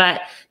funds.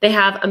 But they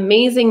have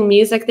amazing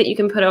music that you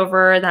can put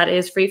over that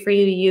is free for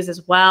you to use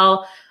as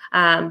well.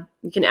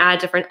 You can add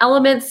different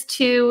elements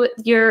to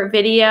your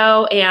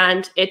video,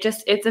 and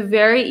it's a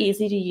very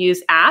easy to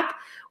use app,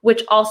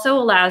 which also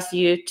allows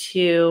you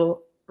to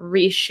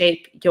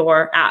reshape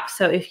your app.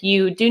 So if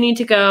you do need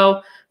to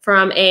go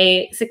from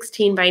a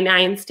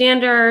 16:9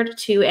 standard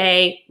to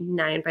a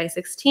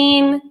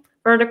 9:16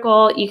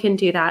 vertical, you can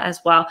do that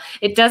as well.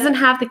 It doesn't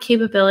have the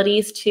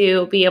capabilities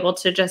to be able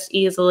to just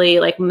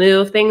easily like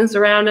move things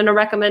around in a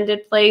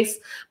recommended place,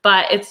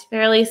 but it's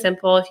fairly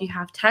simple if you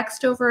have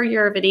text over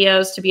your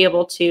videos to be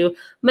able to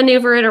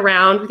maneuver it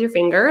around with your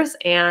fingers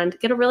and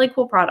get a really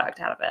cool product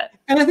out of it.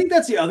 And I think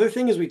that's the other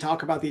thing as we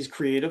talk about these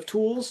creative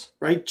tools,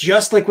 right?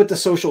 Just like with the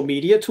social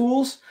media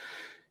tools,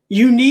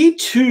 you need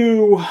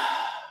to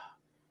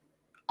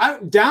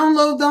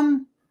download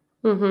them,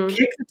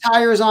 kick the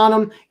tires on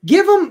them,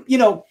 give them,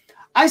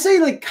 I say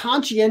like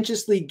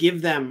conscientiously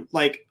give them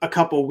like a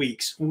couple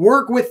weeks,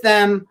 work with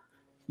them,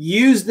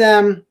 use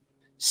them,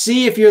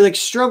 see if you're like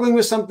struggling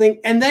with something,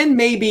 and then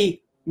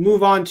maybe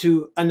move on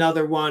to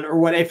another one or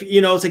what. If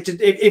it's like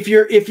if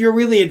you're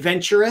really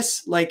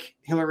adventurous like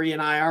Hillary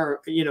and I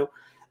are,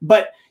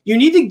 but you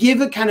need to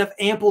give it kind of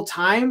ample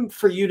time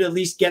for you to at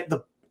least get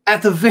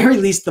at the very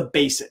least the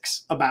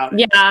basics about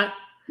it. Yeah.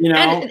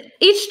 And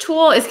each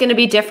tool is going to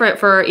be different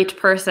for each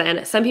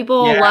person. Some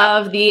people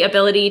love the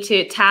ability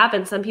to tap,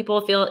 and some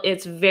people feel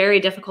it's very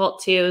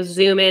difficult to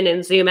zoom in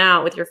and zoom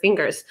out with your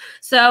fingers.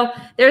 So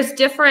there's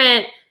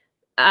different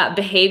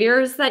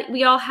behaviors that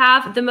we all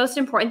have. The most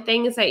important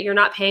thing is that you're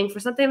not paying for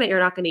something that you're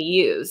not going to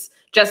use.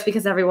 just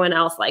because everyone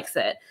else likes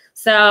it.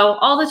 So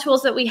all the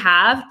tools that we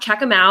have, check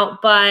them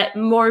out. But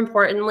more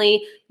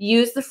importantly,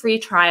 use the free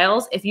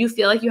trials. If you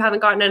feel like you haven't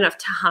gotten enough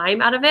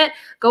time out of it,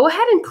 go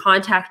ahead and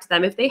contact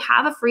them. If they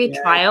have a free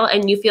trial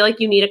and you feel like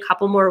you need a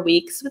couple more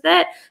weeks with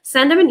it,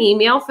 send them an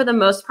email. For the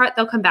most part,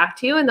 they'll come back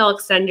to you and they'll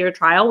extend your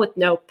trial with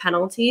no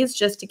penalties,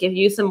 just to give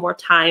you some more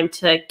time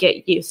to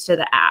get used to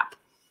the app.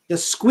 The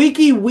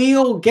squeaky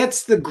wheel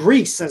gets the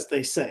grease, as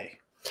they say.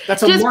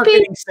 That's a just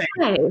marketing saying.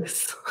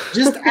 Nice.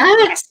 Just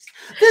ask.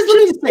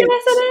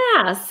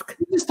 Ask.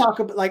 Just talk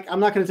about, like, I'm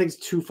not going to take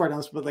it too far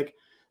down, but like,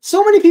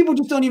 so many people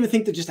just don't even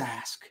think to just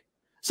ask.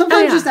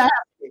 Sometimes just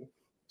asking.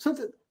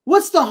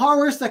 What's the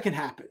worst that can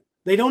happen?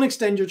 They don't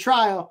extend your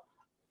trial.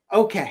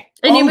 Okay.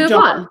 And you move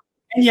on.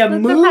 And you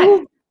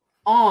move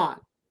on.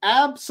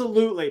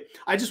 Absolutely.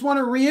 I just want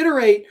to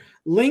reiterate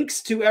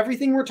links to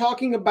everything we're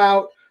talking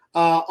about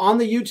on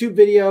the YouTube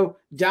video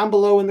down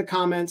below in the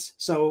comments.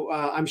 So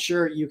I'm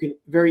sure you can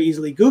very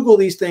easily Google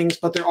these things,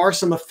 but there are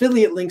some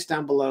affiliate links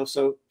down below.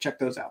 So check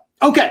those out.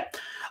 Okay.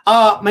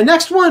 My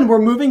next one, we're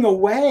moving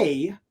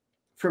away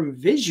from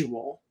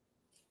visual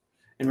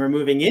and we're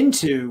moving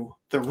into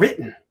the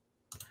written,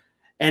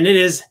 and it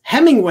is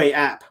Hemingway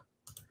app.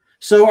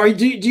 So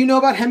do you know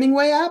about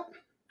Hemingway app?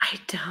 I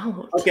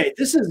don't. Okay.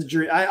 This is,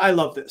 I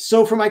love this.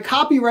 So for my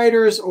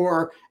copywriters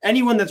or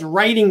anyone that's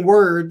writing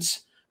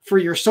words for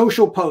your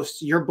social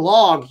posts, your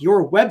blog,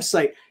 your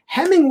website,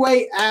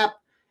 Hemingway app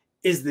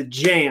is the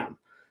jam.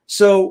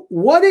 So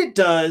what it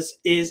does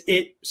is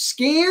it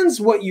scans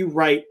what you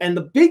write. And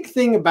the big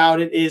thing about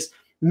it is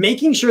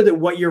making sure that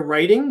what you're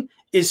writing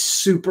is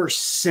super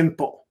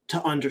simple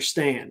to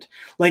understand.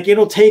 Like,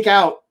 it'll take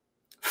out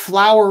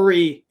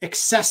flowery,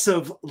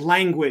 excessive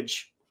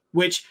language,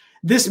 which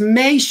this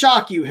may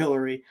shock you,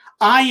 Hillary.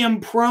 I am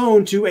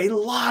prone to a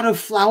lot of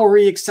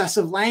flowery,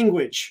 excessive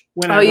lange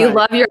when I write. You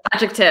love your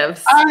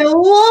adjectives. I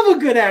love a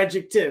good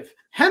adjective.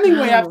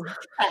 Hemingway, get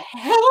the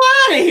hell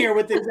out of here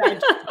with these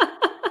adjectives.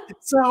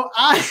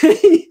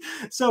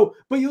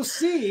 But you'll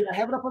see, I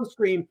have it up on the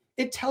screen.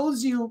 It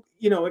tells you,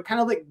 it kind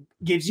of like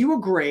gives you a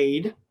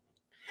grade,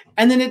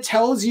 and then it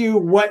tells you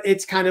what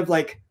its kind of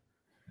like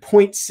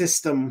point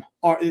system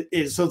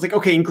is. So it's like,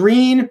 okay, in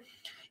green,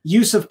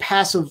 use of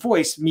passive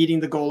voice, meeting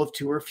the goal of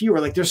 2 or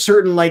fewer. Like, there's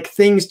certain like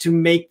things to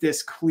make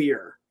this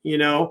clear,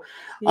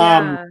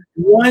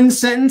 One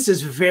sentence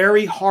is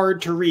very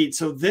hard to read.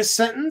 So this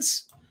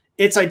sentence,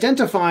 it's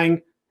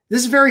identifying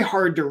this is very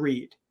hard to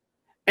read.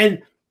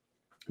 And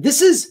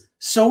this is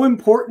so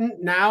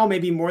important now,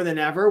 maybe more than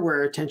ever,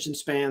 where attention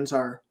spans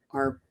are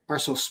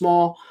so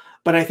small.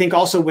 But I think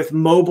also with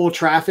mobile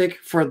traffic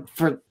for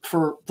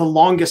the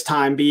longest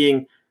time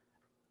being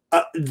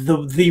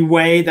the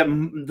way that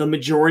the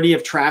majority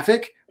of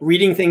traffic,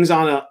 reading things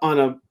on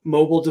a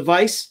mobile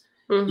device,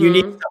 you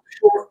need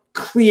short,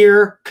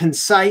 clear,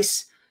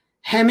 concise.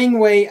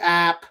 Hemingway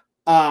app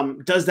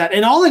does that,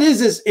 and all it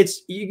is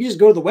you can just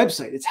go to the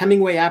website. It's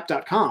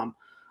hemingwayapp.com.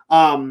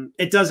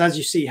 It does, as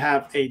you see,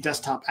 have a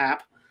desktop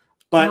app,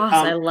 but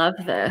I love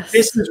this.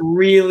 This is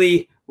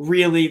really,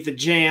 really the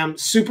jam.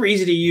 Super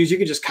easy to use. You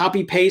can just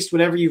copy paste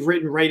whatever you've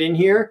written right in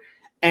here.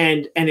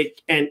 And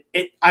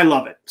I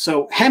love it.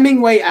 So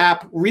Hemingway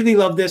app, really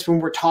love this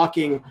when we're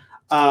talking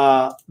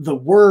the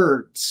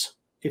words,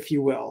 if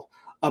you will,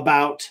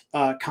 about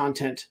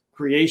content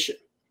creation.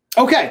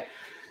 Okay,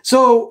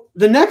 so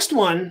the next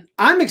one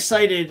I'm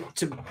excited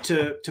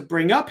to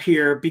bring up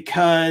here,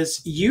 because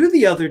you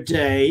the other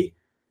day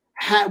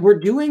we're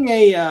doing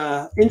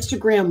a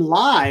Instagram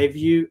live.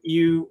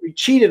 You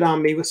cheated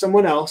on me with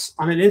someone else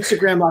on an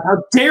Instagram live.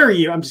 How dare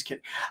you? I'm just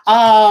kidding.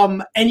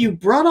 And you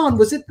brought on,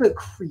 was it the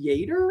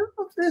creator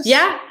of this?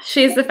 Yeah,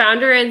 she's the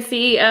founder and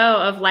CEO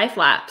of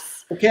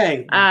LifeLapse.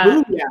 Okay,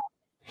 booyah.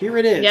 Here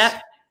it is. Yep.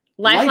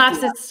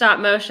 LifeLapse is stop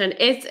motion.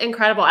 It's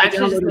incredible. I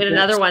actually just made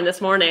another one this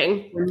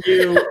morning.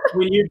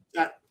 When you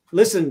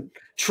listen,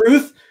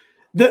 truth,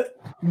 the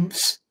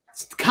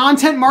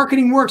content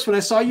marketing works. When I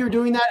saw you were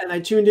doing that, and I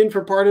tuned in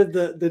for part of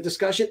the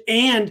discussion,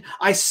 and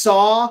I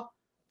saw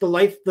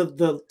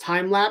the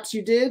time lapse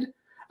you did,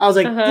 I was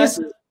like, this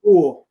is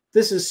cool.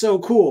 This is so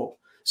cool.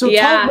 So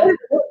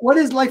what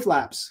is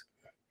LifeLapse?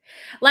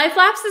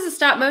 LifeLapse is a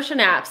stop motion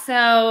app.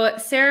 So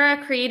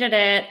Sarah created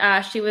it.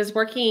 She was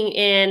working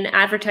in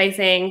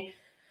advertising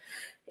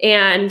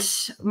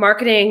and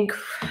marketing.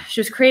 She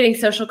was creating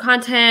social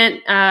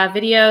content,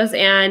 videos,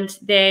 and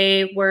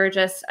they were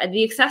just,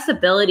 the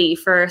accessibility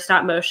for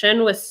stop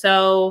motion was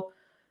so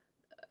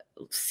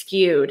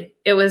skewed.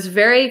 It was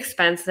very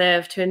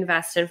expensive to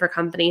invest in for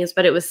companies,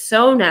 but it was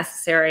so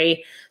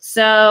necessary.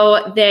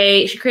 So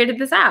she created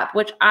this app,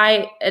 which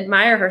I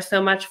admire her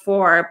so much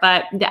for,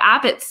 but the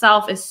app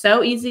itself is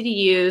so easy to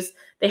use.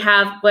 They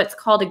have what's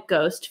called a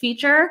ghost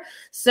feature,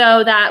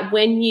 so that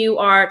when you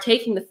are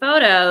taking the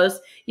photos,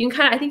 you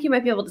can I think you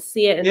might be able to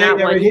see it in that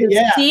one. You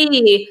can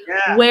see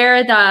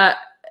where the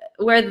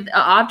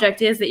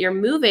object is that you're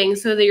moving,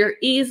 so that you're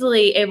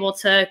easily able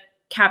to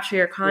capture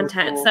your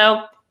content. Cool.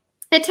 So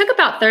it took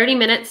about 30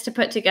 minutes to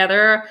put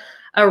together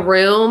a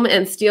room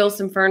and steal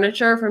some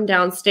furniture from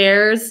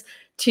downstairs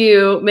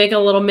to make a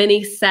little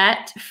mini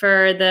set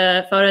for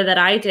the photo that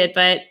I did,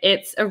 but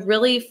it's a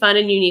really fun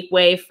and unique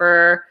way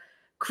for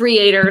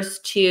creators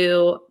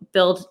to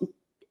build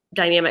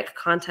dynamic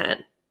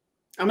content.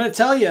 I'm going to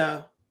tell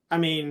you, I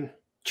mean,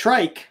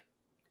 trike,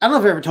 I don't know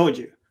if I ever told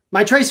you,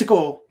 my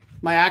tricycle,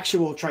 my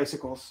actual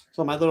tricycles.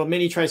 So my little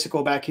mini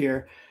tricycle back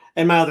here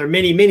and my other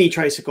mini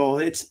tricycle,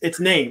 it's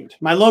named.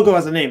 My logo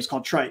has a name. It's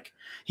called Trike.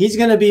 He's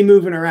going to be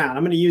moving around.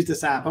 I'm going to use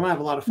this app. I'm going to have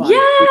a lot of fun.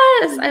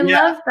 Yes, I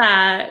love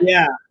that.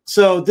 Yeah.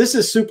 So this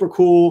is super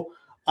cool.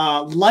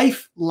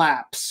 Life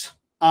Lapse.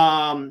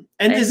 And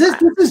this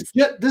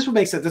would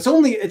make sense.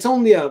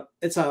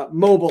 It's a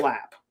mobile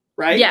app,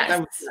 right?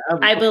 Yes,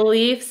 I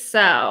believe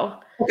so.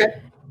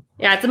 Okay.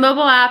 Yeah, it's a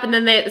mobile app, and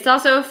then it's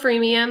also a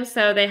freemium,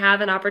 so they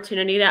have an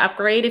opportunity to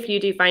upgrade if you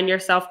do find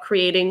yourself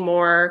creating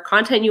more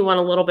content. You want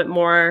a little bit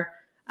more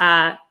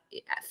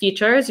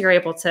features. You're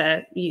able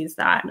to use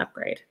that and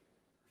upgrade.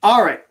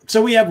 All right, so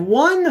we have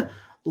one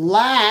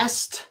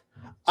last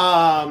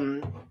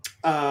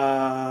what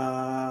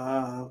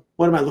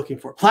am I looking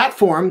for?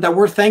 Platform that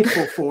we're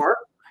thankful for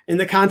in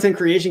the content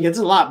creation. Gets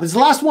a lot, but it's the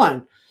last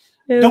one.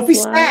 Don't be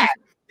sad,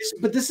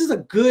 but this is a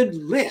good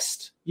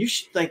list. You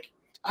should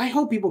I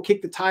hope people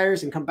kick the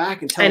tires and come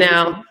back and tell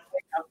us.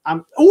 I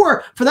know.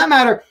 Or for that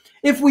matter,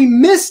 if we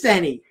missed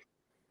any,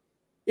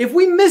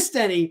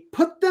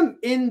 put them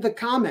in the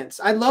comments.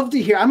 I'd love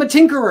to hear. I'm a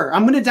tinkerer.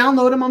 I'm going to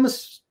download them. I'm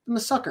a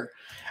sucker.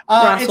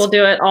 Ross will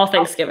do it all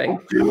Thanksgiving.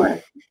 I'll do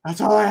it.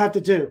 That's all I have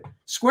to do.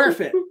 Square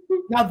Fit.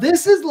 Now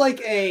this is like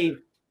a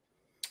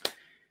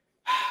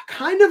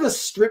kind of a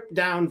stripped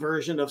down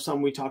version of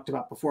some we talked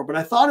about before, but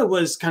I thought it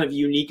was kind of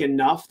unique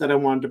enough that I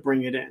wanted to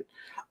bring it in.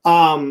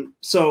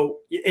 So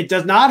it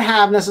does not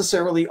have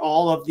necessarily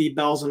all of the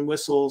bells and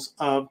whistles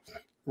of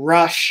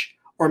Rush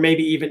or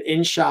maybe even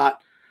InShot,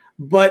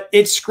 but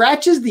it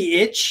scratches the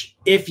itch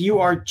if you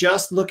are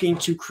just looking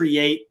to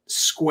create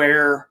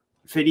square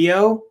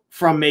video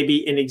from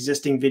maybe an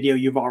existing video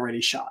you've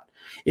already shot.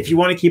 If you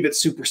want to keep it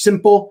super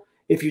simple,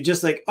 if you're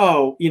just like,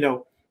 oh, you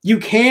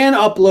can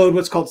upload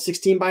what's called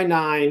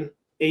 16:9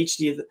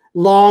 HD,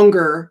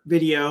 longer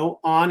video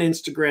on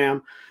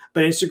Instagram.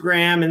 But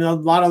Instagram and a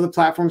lot of other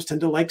platforms tend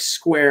to like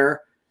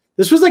square.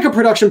 This was like a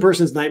production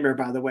person's nightmare,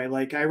 by the way.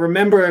 Like I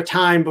remember a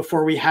time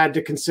before we had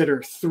to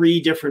consider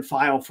 3 different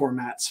file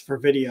formats for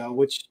video,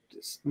 which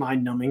is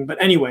mind numbing.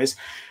 But anyways,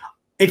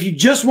 if you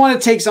just want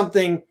to take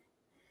something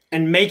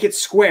and make it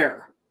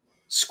square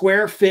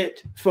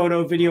Fit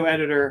photo video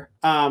editor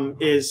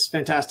is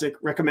fantastic.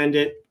 Recommend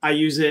it. I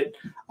use it.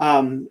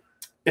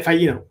 If I,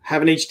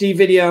 have an HD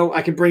video,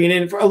 I can bring it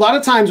in. For a lot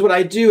of times what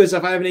I do is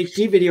if I have an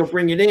HD video,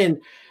 bring it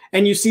in.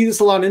 And you see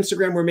this a lot on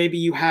Instagram where maybe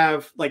you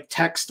have like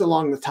text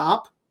along the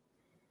top,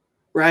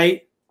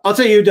 right? I'll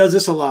tell you who does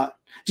this a lot.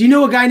 Do you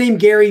know a guy named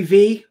Gary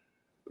V?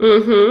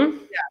 Mm-hmm.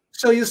 Yeah.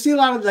 So you'll see a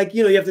lot of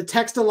you have the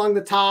text along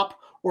the top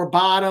or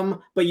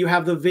bottom, but you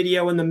have the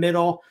video in the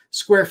middle.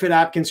 Square Fit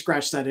app can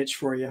scratch that itch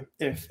for you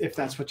if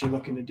that's what you're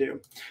looking to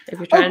do. If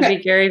you're trying to be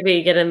Gary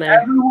V, get in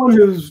there. Everyone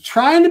who's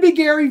trying to be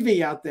Gary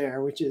V out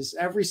there, which is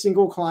every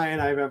single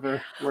client I've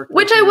ever worked with.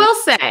 Which I will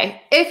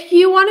say, if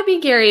you want to be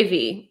Gary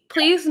V,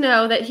 please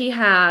know that he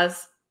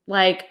has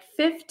like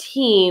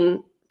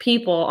 15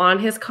 people on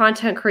his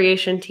content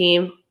creation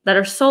team that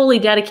are solely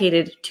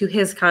dedicated to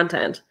his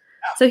content.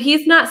 So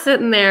he's not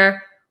sitting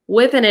there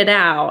whipping it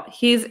out.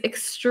 He's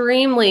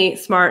extremely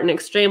smart and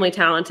extremely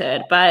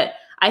talented, but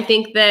I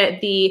think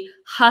that the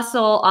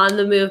hustle on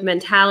the move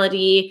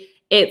mentality,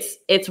 it's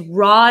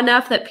raw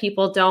enough that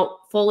people don't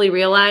fully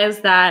realize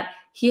that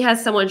he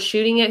has someone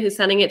shooting it, who's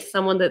sending it to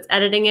someone that's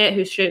editing it,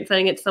 who's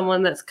sending it to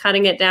someone that's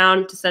cutting it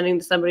down, to sending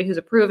to somebody who's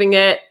approving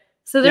it.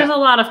 So there's a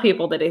lot of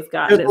people that he's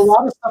got. There's a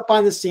lot of stuff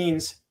behind the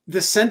scenes.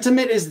 The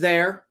sentiment is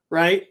there,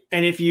 right?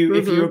 And if you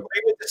agree with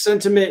the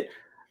sentiment,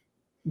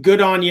 good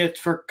on you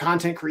for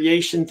content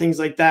creation, things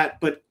like that.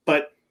 But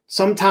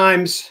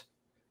sometimes,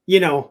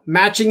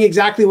 matching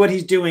exactly what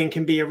he's doing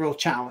can be a real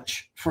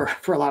challenge for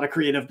a lot of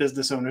creative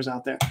business owners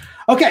out there.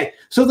 Okay,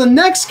 so the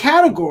next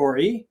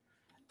category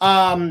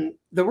that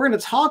we're going to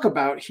talk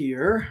about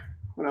here,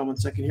 hold on one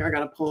second here. I got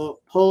to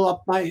pull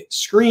up my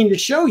screen to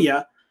show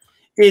you,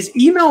 is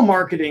email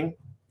marketing.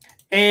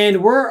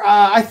 And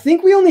I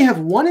think we only have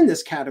one in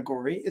this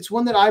category. It's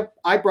one that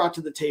I brought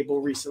to the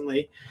table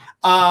recently,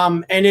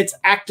 and it's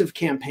Active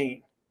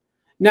Campaign.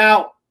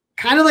 Now,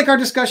 kind of like our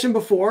discussion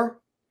before,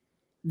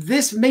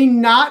 this may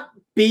not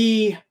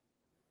be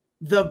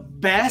the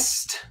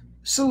best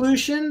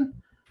solution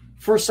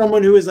for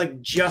someone who is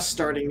just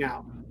starting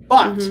out.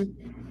 But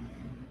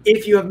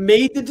if you have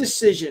made the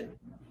decision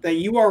that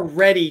you are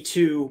ready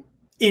to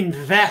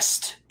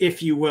invest,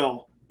 if you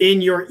will,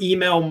 in your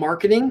email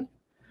marketing,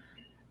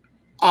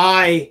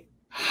 I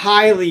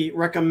highly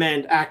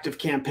recommend Active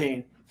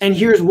Campaign. And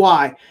here's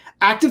why.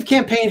 Active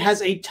Campaign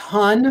has a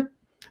ton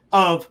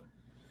of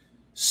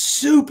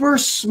super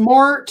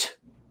smart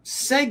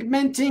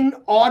segmenting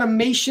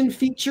automation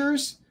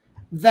features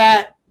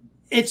that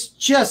there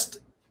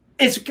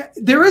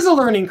is a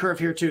learning curve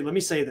here too. Let me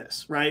say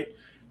this, right?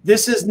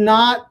 This is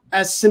not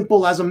as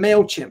simple as a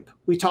MailChimp.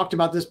 We talked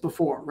about this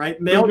before, right?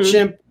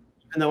 MailChimp,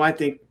 even though I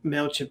think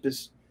MailChimp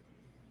is,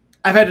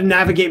 I've had to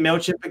navigate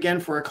MailChimp again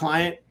for a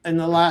client in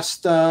the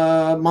last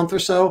month or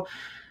so.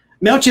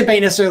 MailChimp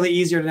ain't necessarily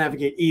easier to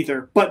navigate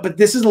either, but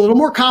this is a little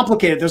more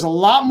complicated. There's a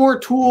lot more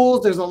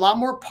tools. There's a lot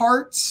more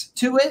parts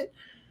to it,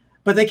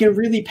 but they can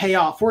really pay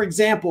off. For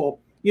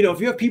example, you know,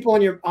 if you have people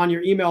on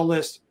your email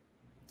list,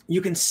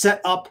 you can set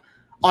up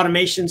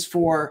automations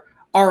for,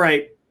 all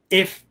right,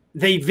 if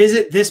they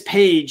visit this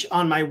page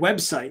on my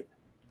website,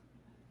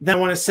 then I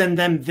want to send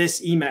them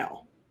this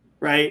email,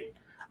 right?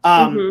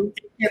 It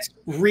gets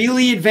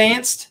really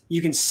advanced.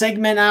 You can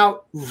segment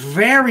out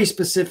very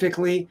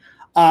specifically.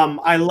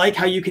 I like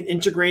how you can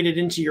integrate it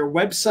into your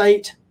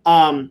website.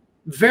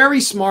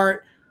 Very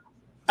smart.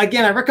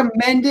 Again, I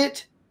recommend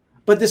it,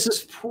 but this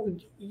is,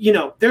 you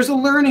know, there's a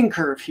learning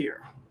curve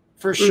here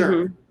for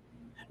sure.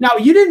 Now,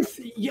 you didn't,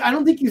 I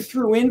don't think you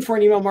threw in for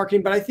an email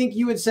marketing, but I think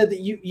you had said that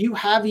you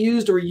have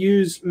used or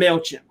use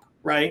MailChimp,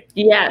 right?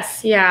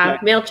 Yes. Yeah.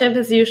 MailChimp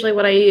is usually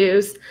what I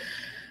use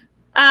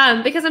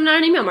because I'm not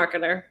an email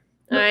marketer.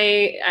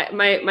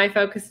 My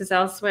focus is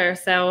elsewhere.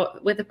 So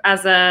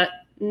as a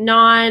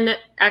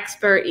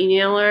non-expert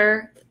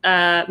emailer,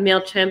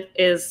 MailChimp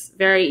is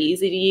very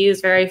easy to use,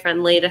 very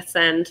friendly to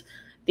send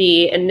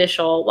the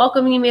initial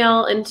welcome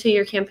email into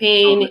your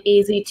campaign,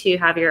 easy to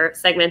have your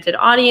segmented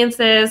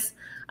audiences,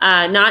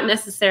 not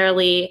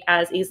necessarily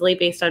as easily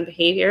based on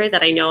behavior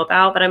that I know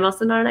about, but I'm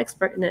also not an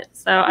expert in it.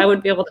 So I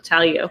wouldn't be able to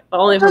tell you, but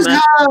only from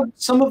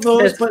some of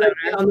those, but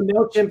on the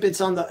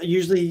MailChimp,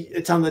 usually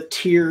it's on the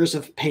tiers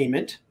of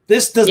payment.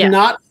 This does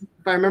not,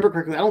 if I remember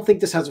correctly, I don't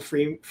think this has a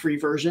free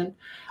version.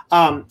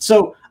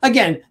 So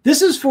again,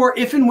 this is for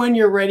if and when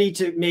you're ready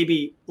to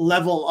maybe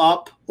level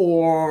up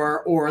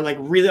or like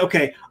really,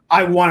 okay,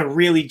 I want to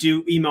really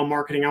do email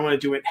marketing. I want to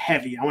do it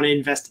heavy. I want to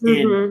invest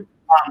in,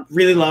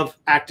 really love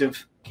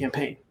Active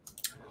Campaign.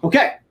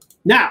 Okay.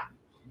 Now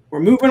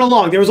we're moving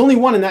along. There was only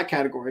one in that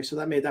category, so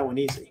that made that one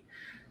easy.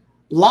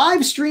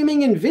 Live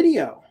streaming and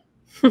video.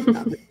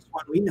 Now, this is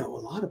one we know a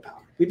lot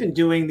about. We've been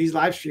doing these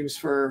live streams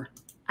for,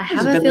 I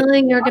have a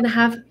feeling you're going to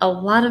have a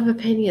lot of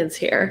opinions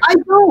here.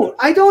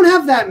 I don't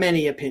have that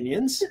many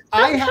opinions.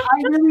 I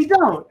really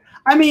don't.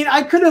 I mean,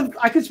 I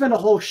could spend a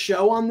whole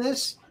show on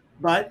this,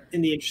 but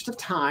in the interest of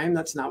time,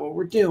 that's not what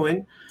we're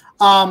doing.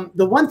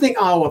 The one thing,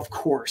 of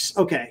course.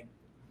 Okay.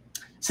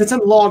 Since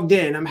I'm logged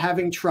in, I'm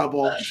having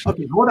trouble.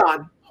 Okay, hold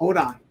on.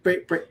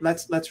 Break.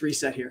 Let's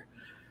reset here.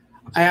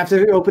 I have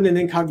to open an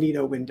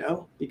incognito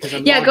window because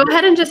I'm go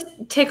ahead and just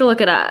take a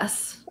look at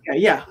us. Okay,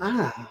 yeah.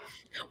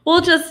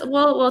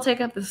 We'll take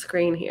up the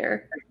screen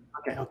here.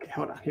 Okay,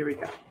 hold on. Here we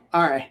go.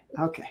 All right.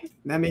 Okay.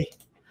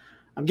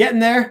 I'm getting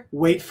there.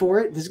 Wait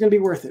for it. This is going to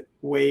be worth it.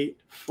 Wait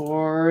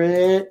for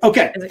it.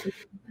 Okay.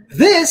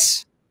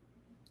 This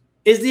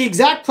is the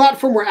exact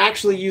platform we're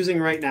actually using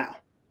right now.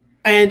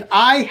 And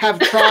I have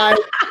tried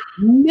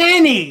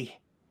many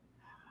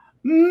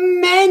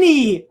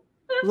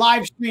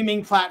live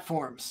streaming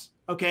platforms.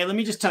 Okay, let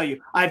me just tell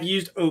you, I've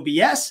used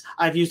OBS,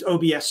 I've used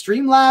OBS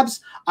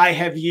Streamlabs, I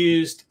have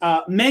used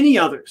many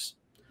others.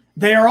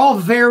 They are all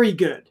very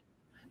good.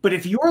 But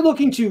if you're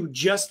looking to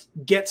just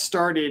get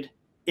started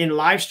in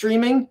live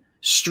streaming,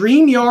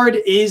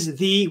 StreamYard is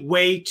the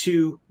way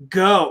to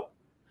go.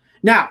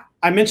 Now,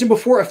 I mentioned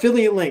before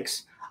affiliate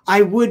links.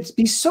 I would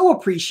be so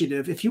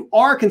appreciative if you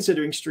are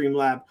considering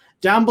Streamlab.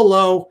 Down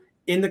below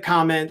in the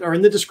comment or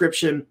in the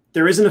description,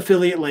 there is an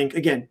affiliate link.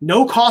 Again,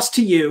 no cost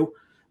to you.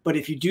 But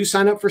if you do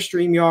sign up for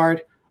StreamYard,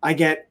 I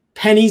get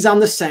pennies on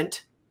the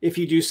cent if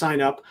you do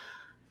sign up.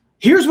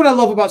 Here's what I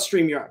love about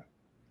StreamYard.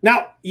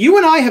 Now, you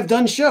and I have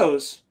done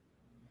shows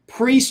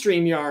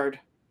pre-StreamYard,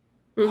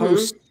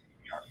 post-StreamYard.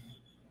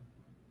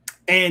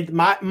 And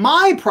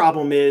my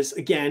problem is,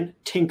 again,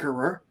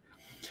 tinkerer.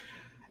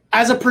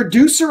 As a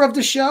producer of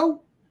the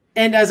show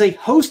and as a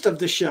host of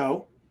the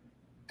show,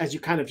 as you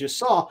kind of just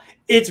saw,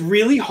 it's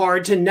really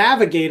hard to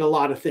navigate a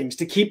lot of things,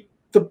 to keep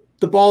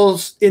the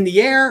balls in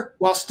the air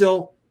while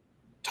still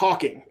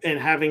talking and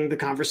having the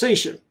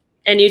conversation.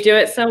 And you do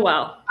it so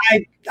well.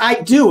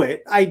 I do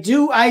it. I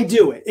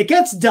do it. It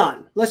gets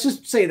done. Let's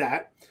just say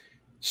that.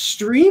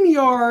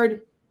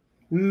 StreamYard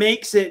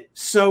makes it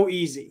so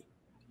easy.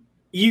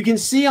 You can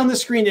see on the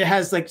screen it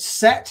has like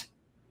set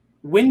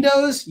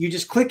windows. You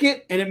just click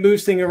it and it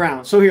moves things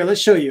around. So here,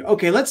 let's show you.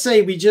 Okay, let's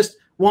say we just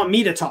want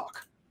me to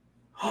talk.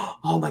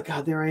 Oh my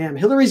God, there I am.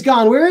 Hillary's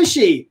gone. Where is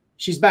she?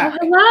 She's back.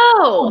 Oh,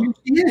 hello. Oh,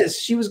 she is.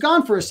 She was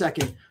gone for a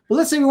second. But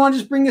let's say we want to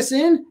just bring this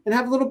in and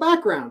have a little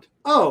background.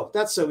 Oh,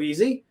 that's so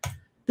easy.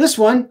 This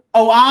one,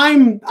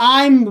 I'm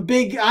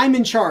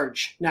in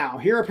charge now.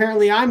 Here,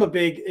 apparently I'm a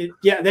big,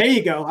 yeah, there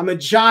you go. I'm a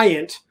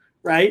giant,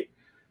 right?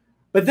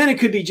 But then it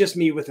could be just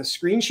me with a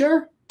screen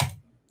share,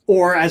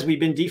 or as we've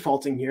been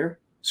defaulting here,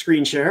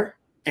 screen share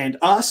and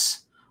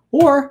us,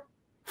 or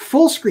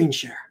full screen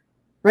share,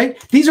 right?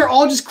 These are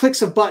all just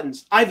clicks of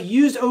buttons. I've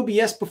used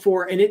OBS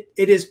before, and it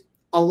is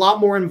a lot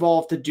more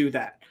involved to do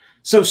that.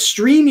 So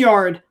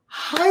StreamYard,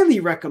 highly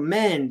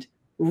recommend,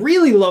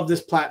 really love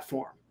this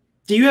platform.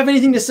 Do you have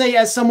anything to say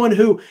as someone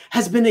who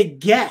has been a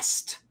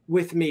guest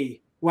with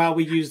me while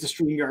we use the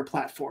StreamYard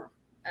platform?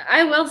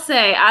 I will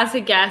say, as a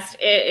guest,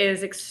 it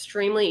is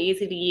extremely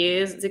easy to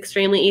use. It's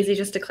extremely easy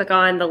just to click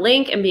on the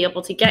link and be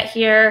able to get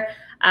here.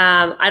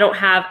 I don't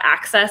have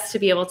access to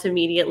be able to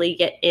immediately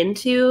get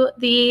into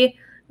the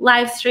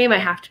live stream. I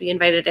have to be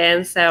invited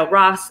in. So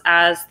Ross,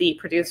 as the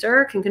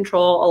producer, can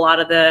control a lot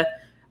of the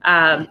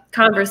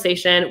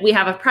conversation. We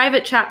have a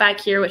private chat back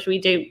here, which we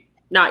do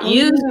not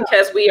use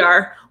because we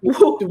are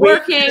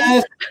working.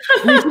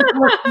 We do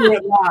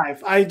it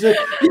live. We'll do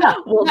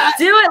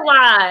it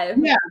live.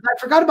 Yeah, I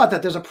forgot about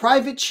that. There's a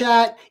private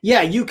chat.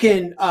 Yeah, you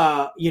can,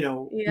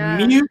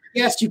 mute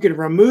guests. You can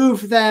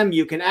remove them.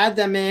 You can add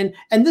them in.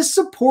 And this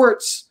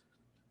supports,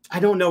 I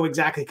don't know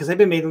exactly because I've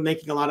been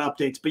making a lot of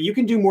updates, but you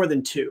can do more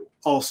than 2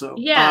 also.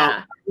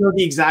 Yeah. I don't know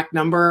the exact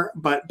number,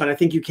 but I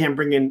think you can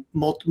bring in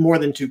more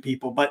than 2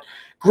 people. But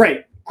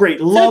great.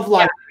 Love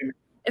live streaming.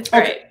 It's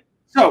great. Okay.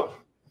 So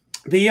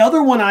the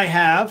other one I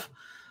have,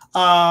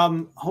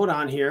 hold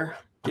on here.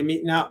 Give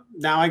me now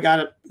I got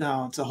it.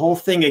 No, it's a whole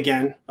thing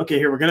again. Okay,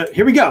 here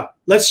we go.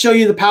 Let's show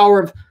you the power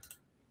of,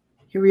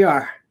 here we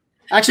are.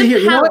 Actually, the here,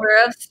 you know what?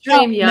 Power of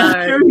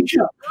StreamYard. Here we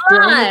go.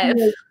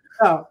 Live.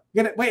 Oh,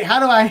 wait, how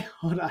do I,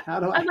 hold on, how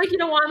do I? I'm like, you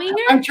don't want me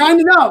here? I'm trying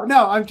to know.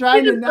 No, I'm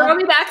trying to know. Throw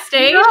me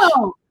backstage?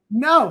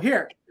 No,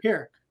 here.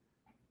 Oh,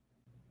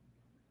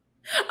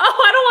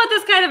 I don't want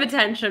this kind of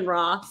attention,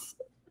 Ross.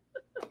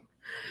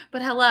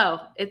 But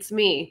hello, it's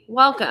me.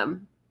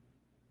 Welcome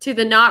to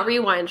the Not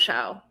Rewind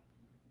Show,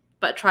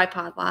 but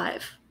Tripod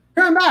Live.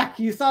 Here I'm back.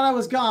 You thought I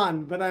was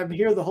gone, but I'm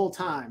here the whole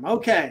time.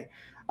 Okay.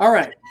 All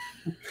right.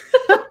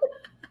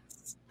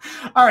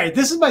 All right.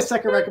 This is my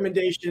second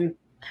recommendation.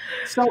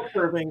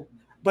 Self-serving,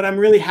 but I'm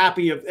really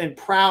happy and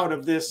proud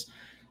of this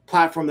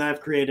platform that I've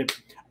created.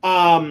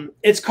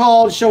 It's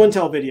called Show and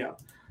Tell Video.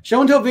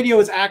 Show and Tell Video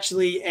is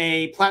actually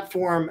a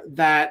platform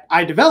that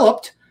I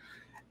developed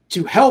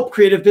to help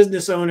creative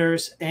business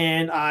owners,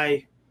 and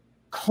I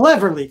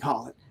cleverly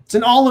call it. It's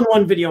an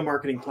all-in-one video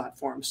marketing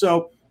platform.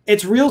 So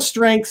its real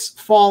strengths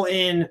fall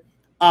in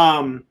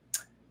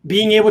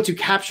being able to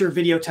capture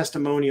video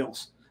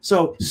testimonials.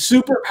 So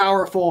super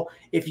powerful.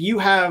 If you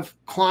have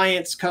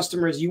clients,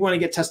 customers you want to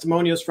get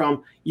testimonials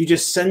from, you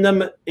just send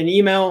them an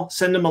email,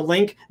 send them a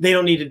link. They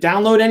don't need to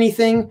download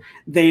anything.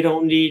 They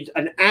don't need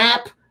an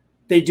app.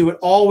 They do it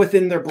all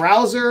within their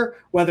browser,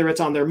 whether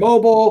it's on their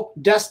mobile,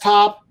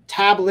 desktop,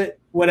 tablet,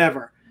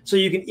 whatever. So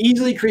you can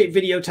easily create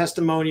video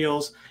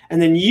testimonials, and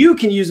then you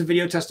can use the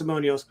video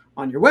testimonials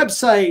on your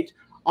website,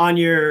 on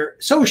your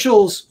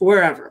socials,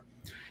 wherever.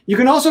 You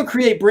can also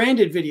create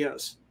branded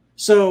videos.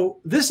 So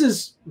this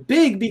is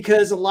big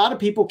because a lot of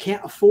people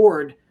can't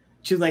afford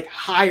to like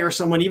hire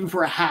someone even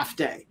for a half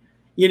day.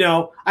 You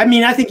know, I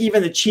mean, I think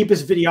even the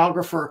cheapest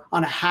videographer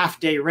on a half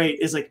day rate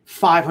is like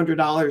 $500,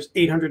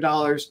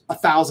 $800,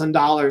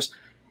 $1,000.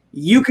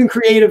 You can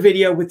create a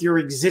video with your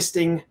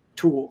existing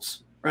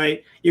tools,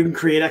 right? You can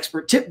create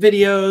expert tip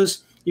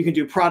videos. You can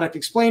do product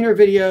explainer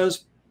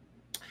videos.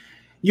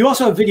 You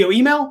also have video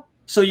email.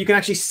 So you can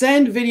actually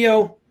send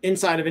video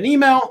inside of an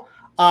email,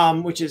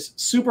 which is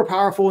super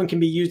powerful and can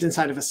be used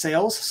inside of a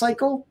sales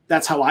cycle.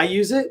 That's how I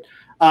use it,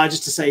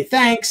 just to say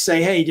thanks,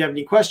 say, hey, do you have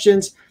any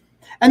questions?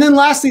 And then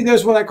lastly,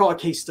 there's what I call a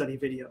case study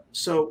video.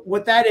 So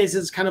what that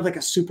is kind of like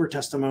a super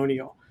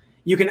testimonial.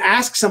 You can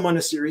ask someone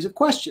a series of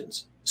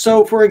questions.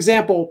 So for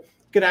example,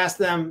 you could ask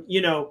them,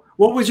 you know,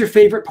 what was your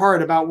favorite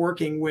part about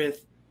working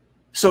with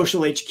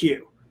Social HQ?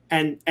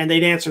 And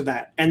they'd answer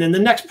that. And then the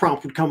next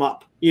prompt would come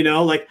up, you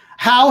know, like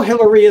how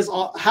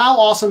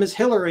awesome is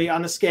Hillary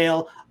on a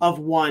scale of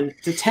 1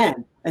 to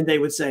 10? And they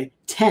would say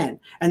 10.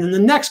 And then the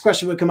next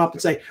question would come up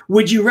and say,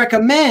 would you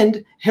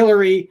recommend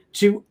Hillary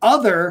to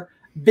other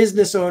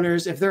business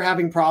owners if they're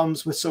having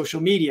problems with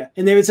social media?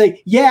 And they would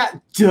say, yeah,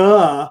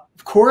 duh,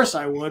 of course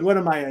I would. What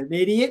am I, an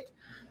idiot?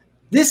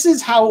 This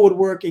is how it would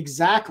work,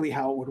 exactly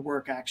how it would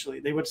work, actually.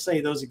 They would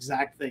say those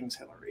exact things,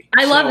 Hillary.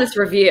 I love this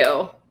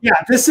review. Yeah,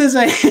 this is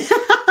a,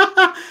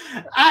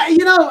 I'm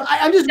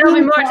just Tell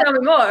me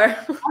more.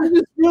 I'm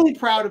just really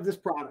proud of this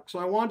product. So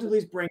I wanted to at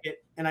least bring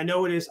it. And I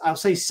know it is, I'll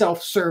say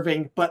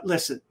self-serving, but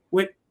listen,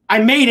 I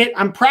made it.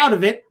 I'm proud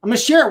of it. I'm going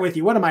to share it with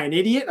you. What am I, an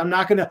idiot? I'm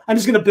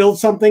just going to build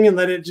something and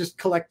let it just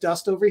collect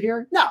dust over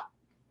here. No, I'm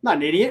not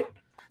an idiot.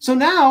 So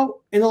now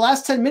in the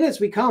last 10 minutes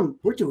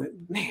we're doing,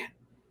 man,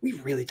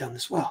 we've really done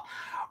this well.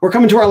 We're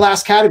coming to our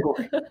last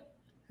category.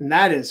 And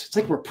that is, it's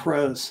like we're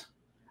pros.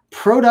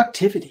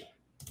 Productivity.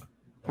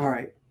 All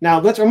right. Now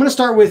I'm going to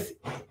start with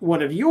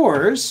one of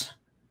yours.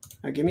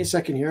 Now, give me a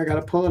second here. I got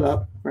to pull it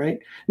up, right?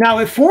 Now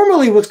it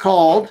formerly was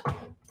called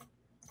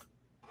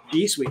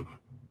G Suite,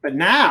 but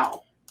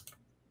now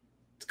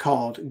it's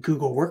called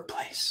Google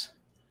Workplace.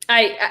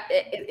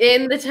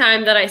 In the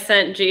time that I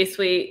sent G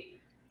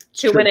Suite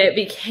to when it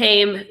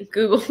became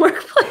Google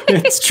Workplace.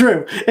 It's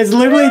true. It's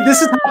literally, this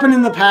has happened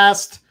in the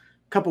past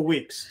couple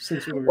weeks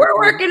since we're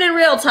working in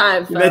real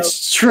time, folks.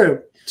 That's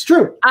true. It's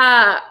true.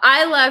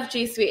 I love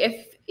G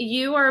Suite.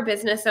 you are a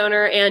business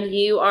owner and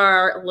you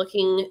are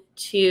looking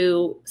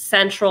to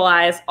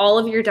centralize all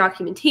of your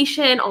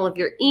documentation, all of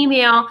your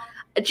email,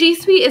 G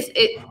Suite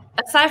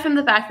aside from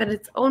the fact that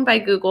it's owned by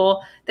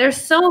Google, there's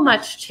so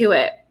much to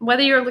it.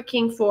 Whether you're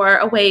looking for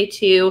a way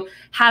to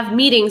have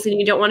meetings and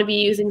you don't want to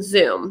be using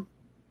Zoom,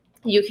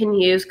 you can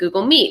use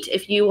Google Meet.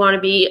 If you want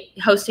to be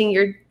hosting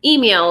your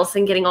emails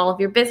and getting all of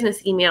your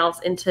business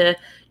emails into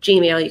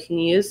Gmail, you can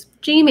use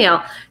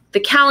Gmail. The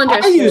calendar.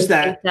 I use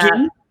that.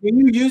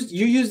 You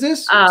use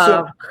this?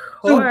 Of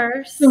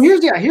course. So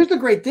here's the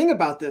great thing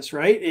about this,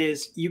 right?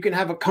 Is you can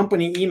have a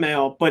company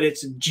email, but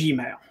it's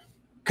Gmail.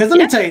 Because I'm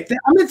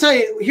gonna tell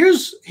you,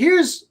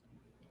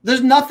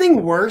 there's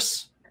nothing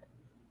worse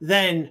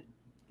than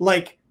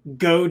like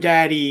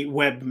GoDaddy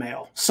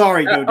webmail.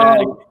 Sorry,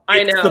 GoDaddy.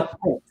 I know.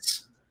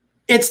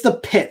 It's the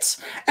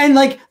pits. And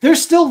like they're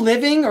still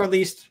living, or at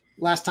least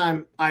last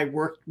time I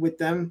worked with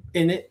them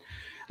in it,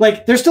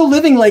 like they're still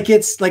living like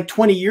it's like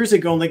 20 years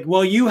ago. Like,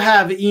 well, you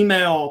have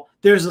email,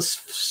 there's a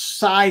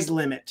size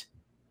limit.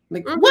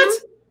 Like,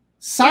 what?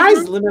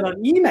 Size limit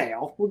on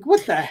email?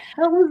 What the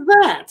hell is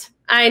that?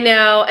 I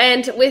know.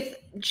 And with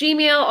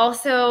Gmail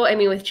also, I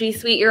mean, with G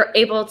Suite, you're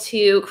able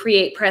to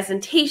create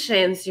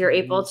presentations, you're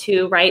able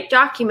to write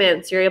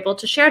documents, you're able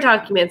to share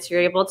documents,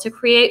 you're able to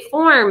create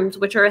forms,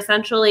 which are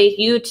essentially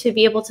you to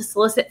be able to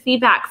solicit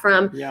feedback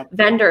from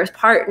vendors,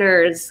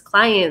 partners,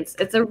 clients.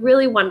 It's a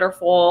really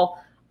wonderful,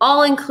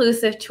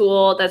 all-inclusive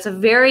tool that's a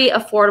very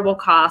affordable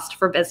cost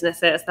for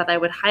businesses that I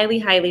would highly,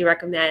 highly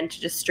recommend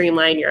to just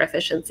streamline your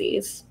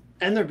efficiencies.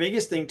 And their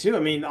biggest thing too, I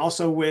mean,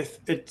 also with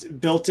it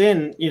built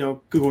in,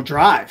 Google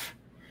Drive.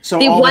 So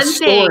the all one the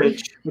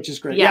storage, which is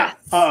great. Yes.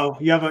 Yeah.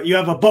 You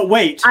have a, but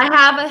wait. I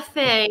have a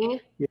thing.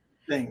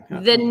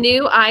 The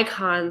new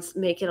icons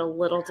make it a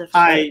little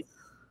different.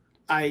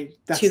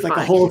 That's like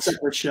a whole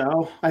separate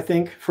show, I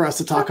think, for us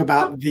to talk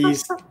about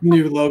these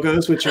new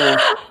logos, which are.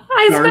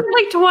 I spent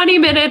like 20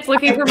 minutes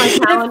looking for my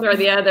calendar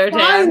the other day.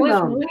 I'm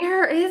like,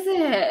 where is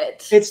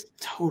it? It's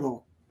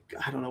total.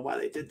 I don't know why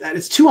they did that.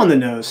 It's too on the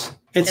nose.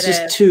 It's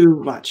just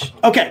too much.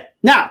 Okay,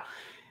 now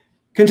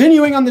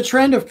continuing on the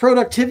trend of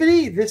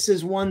productivity, this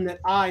is one that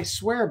I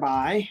swear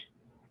by.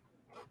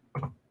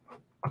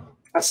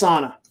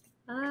 Asana.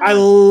 I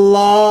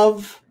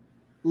love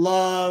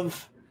Asana.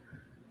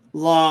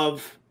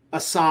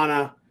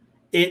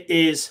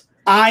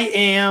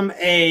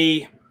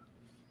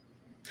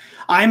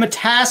 I'm a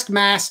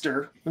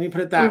taskmaster. Let me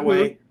put it that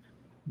way.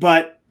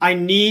 But I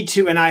need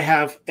to, and I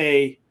have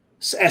a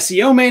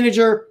SEO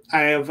manager,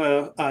 I have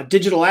a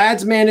digital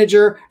ads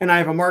manager, and I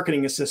have a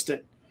marketing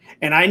assistant.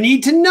 And I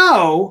need to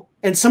know,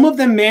 and some of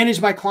them manage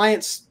my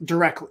clients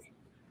directly.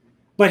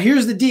 But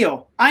here's the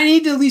deal. I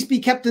need to at least be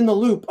kept in the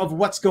loop of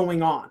what's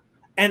going on.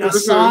 And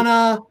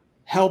Asana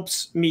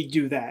helps me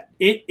do that.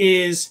 It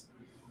is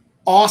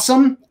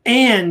awesome.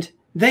 And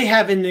they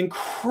have an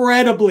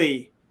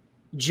incredibly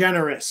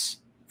generous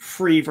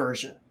free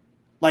version.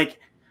 Like,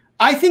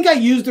 I think I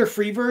used their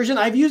free version.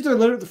 I've used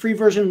the free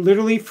version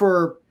literally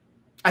for,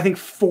 I think,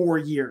 4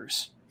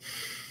 years.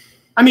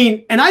 I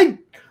mean, and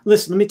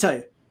listen, let me tell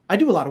you, I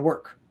do a lot of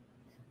work.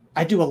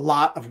 I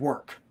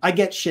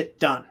get shit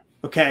done.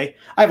 Okay.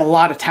 I have a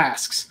lot of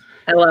tasks.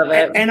 I love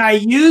it. And I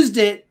used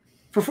it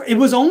it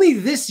was only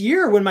this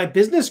year when my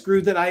business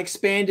grew that I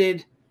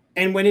expanded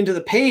and went into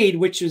the paid,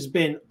 which has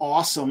been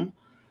awesome.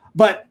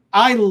 But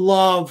I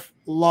love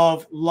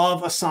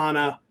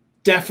Asana.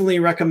 Definitely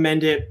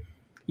recommend it.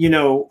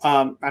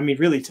 I mean,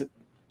 really to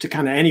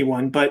kind of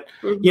anyone, but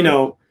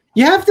you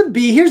have to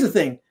be, here's the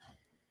thing.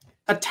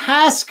 A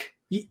task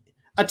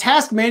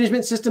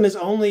management system is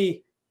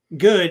only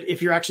good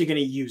if you're actually going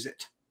to use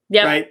it.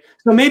 Yeah. Right.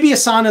 So maybe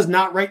Asana is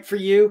not right for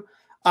you.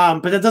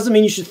 But that doesn't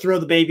mean you should throw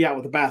the baby out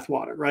with the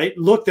bathwater, right?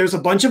 Look, there's a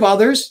bunch of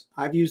others.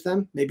 I've used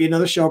them. Maybe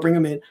another show, I'll bring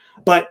them in.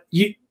 But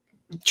you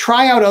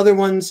try out other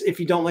ones if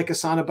you don't like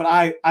Asana. But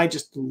I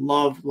just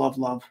love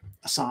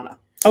Asana.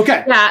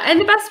 Okay. Yeah, and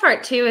the best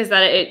part too is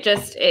that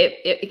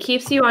it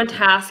keeps you on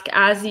task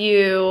as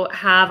you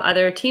have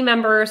other team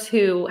members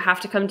who have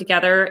to come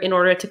together in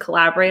order to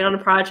collaborate on a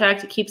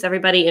project. It keeps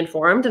everybody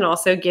informed and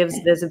also gives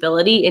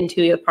visibility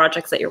into the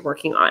projects that you're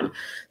working on.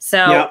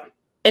 So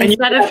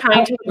instead of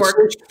trying to work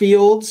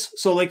fields,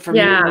 so like for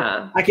me,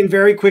 I can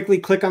very quickly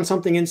click on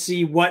something and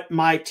see what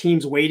my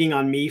team's waiting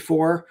on me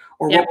for,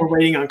 or what we're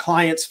waiting on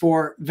clients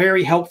for.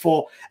 Very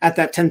helpful at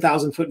that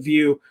 10,000-foot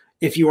view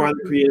if you are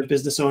the creative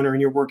business owner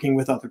and you're working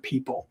with other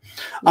people.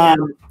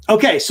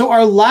 Okay, so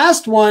our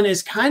last one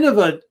is kind of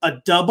a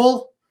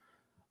double,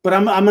 but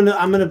I'm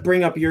gonna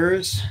bring up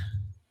yours,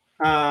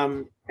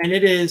 and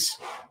it is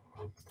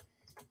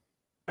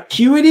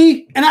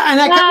Acuity, and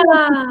I kind of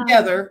put it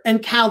together,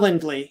 and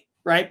Calendly.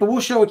 Right, but we'll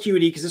show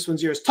Acuity because this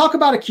one's yours. Talk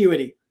about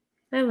Acuity.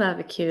 I love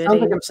Acuity.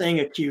 Sounds like I'm saying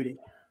Acuity,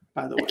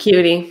 by the way.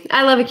 Acuity.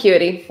 I love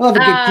Acuity. I love a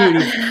good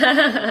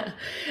Acuity.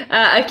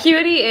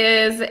 Acuity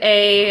is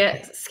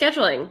a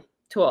scheduling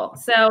tool.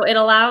 So it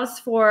allows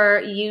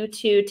for you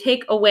to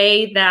take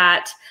away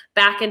that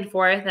back and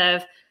forth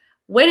of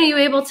when are you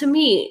able to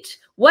meet?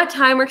 what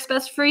time works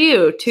best for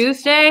you?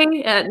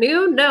 Tuesday at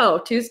noon?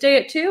 No. Tuesday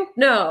at 2?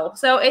 No.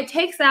 So it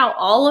takes out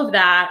all of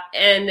that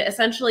and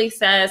essentially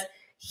says,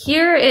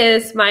 here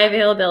is my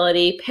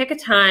availability. Pick a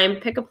time,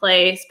 pick a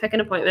place, pick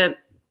an appointment,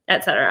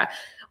 etc.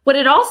 What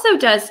it also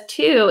does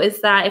too is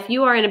that if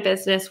you are in a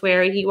business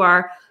where you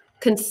are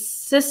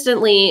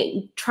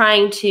consistently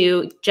trying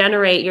to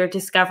generate your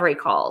discovery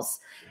calls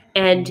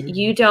and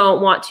you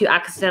don't want to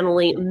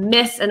accidentally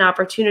miss an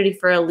opportunity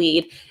for a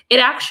lead, it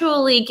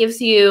actually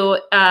gives you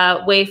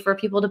a way for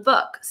people to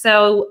book.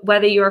 So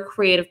whether you're a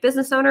creative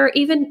business owner,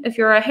 even if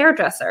you're a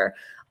hairdresser,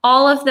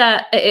 all of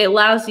that, it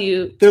allows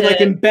you They're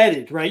like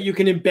embedded, right? You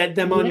can embed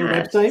them on your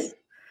website.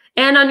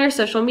 And on your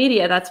social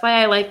media. That's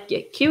why I like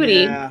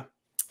Acuity. Yeah.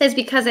 Is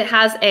because it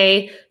has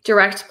a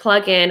direct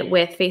plug-in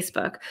with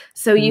Facebook.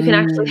 So you can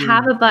actually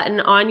have a button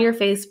on your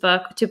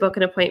Facebook to book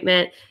an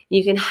appointment.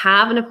 You can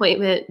have an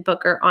appointment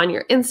booker on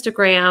your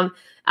Instagram,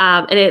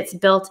 and it's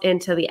built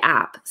into the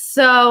app.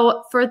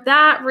 So for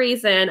that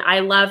reason, I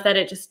love that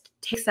it just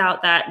takes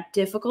out that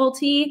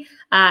difficulty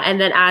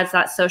and then adds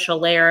that social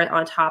layer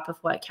on top of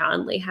what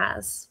Calendly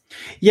has.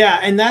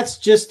 Yeah, and that's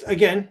just,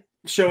 again,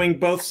 showing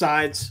both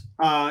sides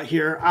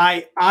here.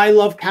 I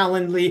love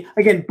Calendly.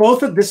 Again,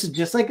 both of this is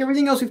just like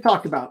everything else we've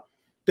talked about.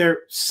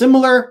 They're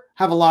similar,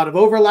 have a lot of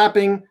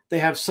overlapping. They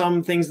have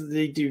some things that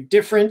they do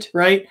different,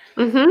 right?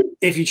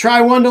 If you try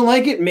one, don't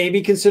like it,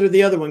 maybe consider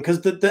the other one,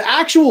 because the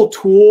actual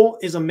tool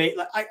is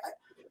amazing.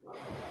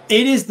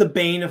 It is the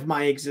bane of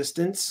my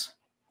existence,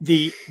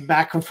 the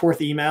back and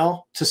forth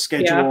email to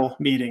schedule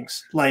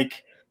meetings.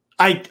 Like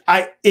it's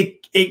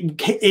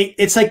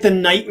like the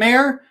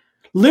nightmare.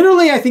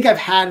 Literally, I think I've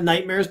had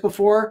nightmares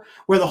before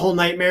where the whole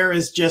nightmare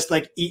is just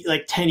like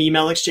 10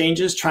 email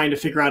exchanges trying to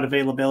figure out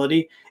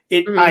availability.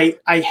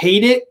 I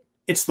hate it.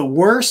 It's the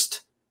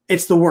worst.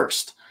 It's the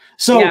worst.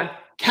 So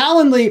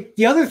Calendly,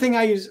 the other thing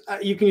I use,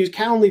 you can use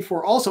Calendly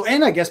for also,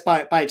 and I guess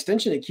by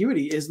extension,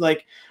 Acuity is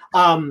like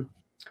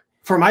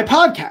for my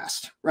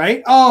podcast,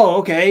 right? Oh,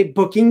 okay.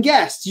 Booking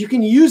guests. You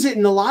can use it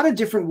in a lot of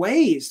different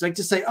ways. Like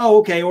to say, oh,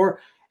 okay. Or,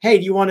 hey,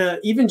 do you want to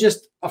even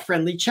just a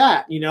friendly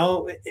chat? You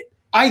know,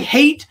 I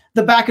hate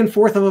the back and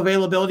forth of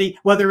availability,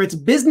 whether it's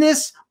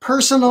business,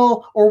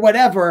 personal, or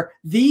whatever.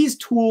 These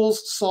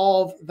tools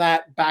solve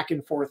that back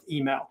and forth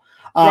email.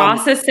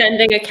 Ross is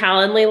sending a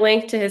Calendly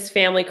link to his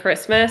family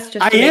Christmas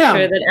just to make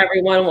sure that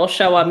everyone will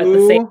show up at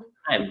the same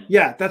time.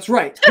 Yeah, that's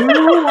right. Who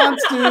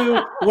wants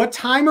to? What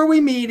time are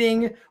we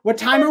meeting? What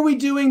time are we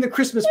doing the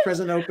Christmas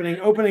present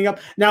opening up?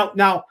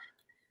 Now,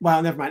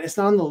 wow, never mind. It's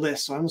not on the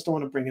list, so I almost don't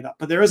want to bring it up.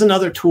 But there is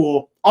another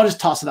tool. I'll just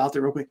toss it out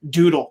there real quick.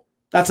 Doodle.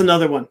 That's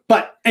another one.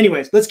 But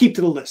anyways, let's keep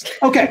to the list.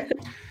 Okay.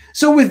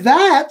 So with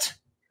that,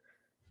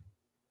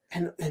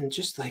 and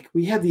just like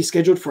we had these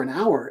scheduled for an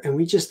hour and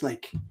we just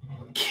like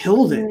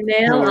killed it.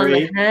 Nail on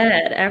the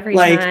head every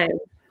time.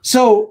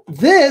 So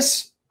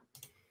this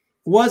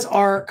was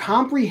our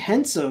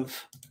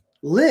comprehensive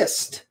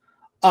list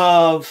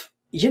of,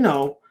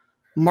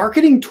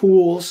 marketing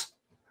tools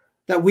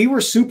that we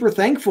were super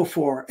thankful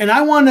for. And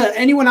I want to,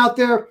 anyone out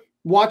there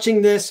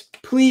watching this,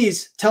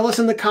 please tell us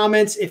in the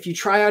comments if you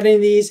try out any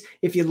of these,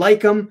 if you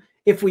like them,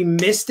 if we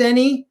missed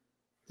any.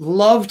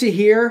 Love to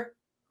hear.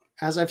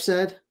 As I've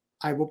said,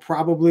 I will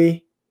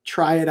probably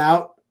try it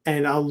out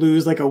and I'll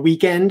lose like a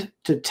weekend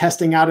to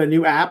testing out a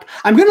new app.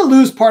 I'm going to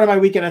lose part of my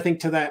weekend, I think,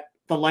 to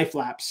the Life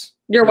Lapse.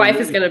 Your wife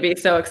is going to be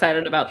so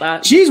excited about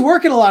that. She's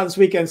working a lot this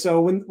weekend.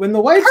 So when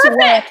the wife's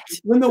away,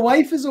 when the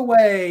wife is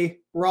away,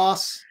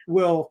 Ross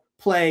will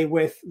play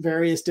with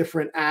various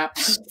different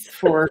apps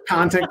for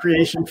content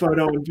creation,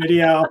 photo and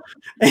video.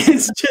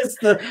 It's just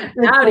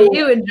how do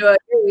you enjoy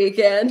your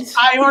weekend?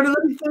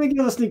 Let me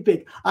give a sneak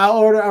peek. I'll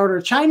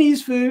order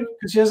Chinese food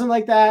because she doesn't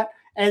like that.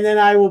 And then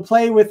I will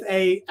play with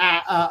a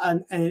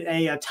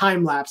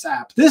time-lapse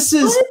app. This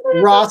is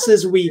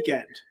Ross's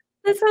weekend.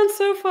 That sounds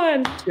so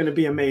fun. It's going to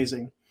be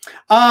amazing.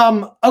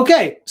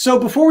 Okay, so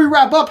before we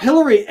wrap up,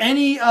 Hillary,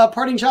 any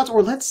parting shots,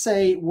 or let's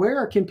say,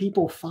 where can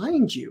people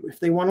find you if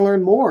they want to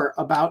learn more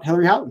about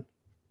Hillary Houghton?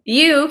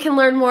 You can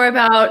learn more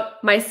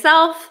about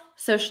myself,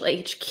 Social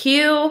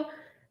HQ,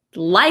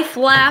 Life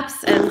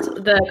Lapse, and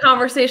the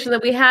conversation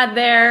that we had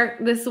there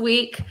this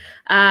week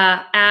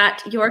at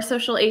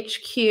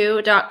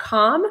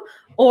yoursocialhq.com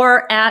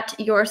or at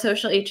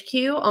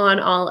yoursocialhq on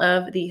all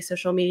of the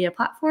social media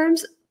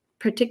platforms,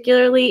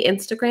 particularly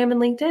Instagram and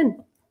LinkedIn.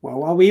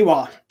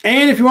 Well.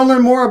 And if you want to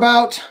learn more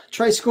about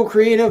Tricycle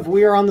Creative,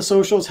 we are on the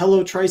socials,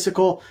 Hello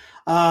Tricycle,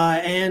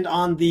 and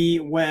on the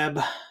web,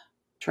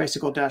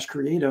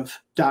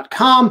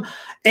 tricycle-creative.com.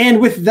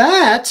 And with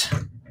that, I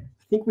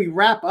think we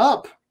wrap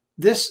up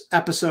this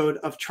episode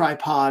of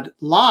Tripod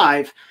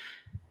Live.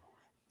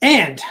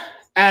 And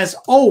as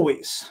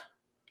always,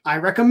 I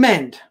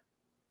recommend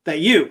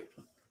that you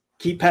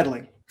keep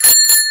pedaling.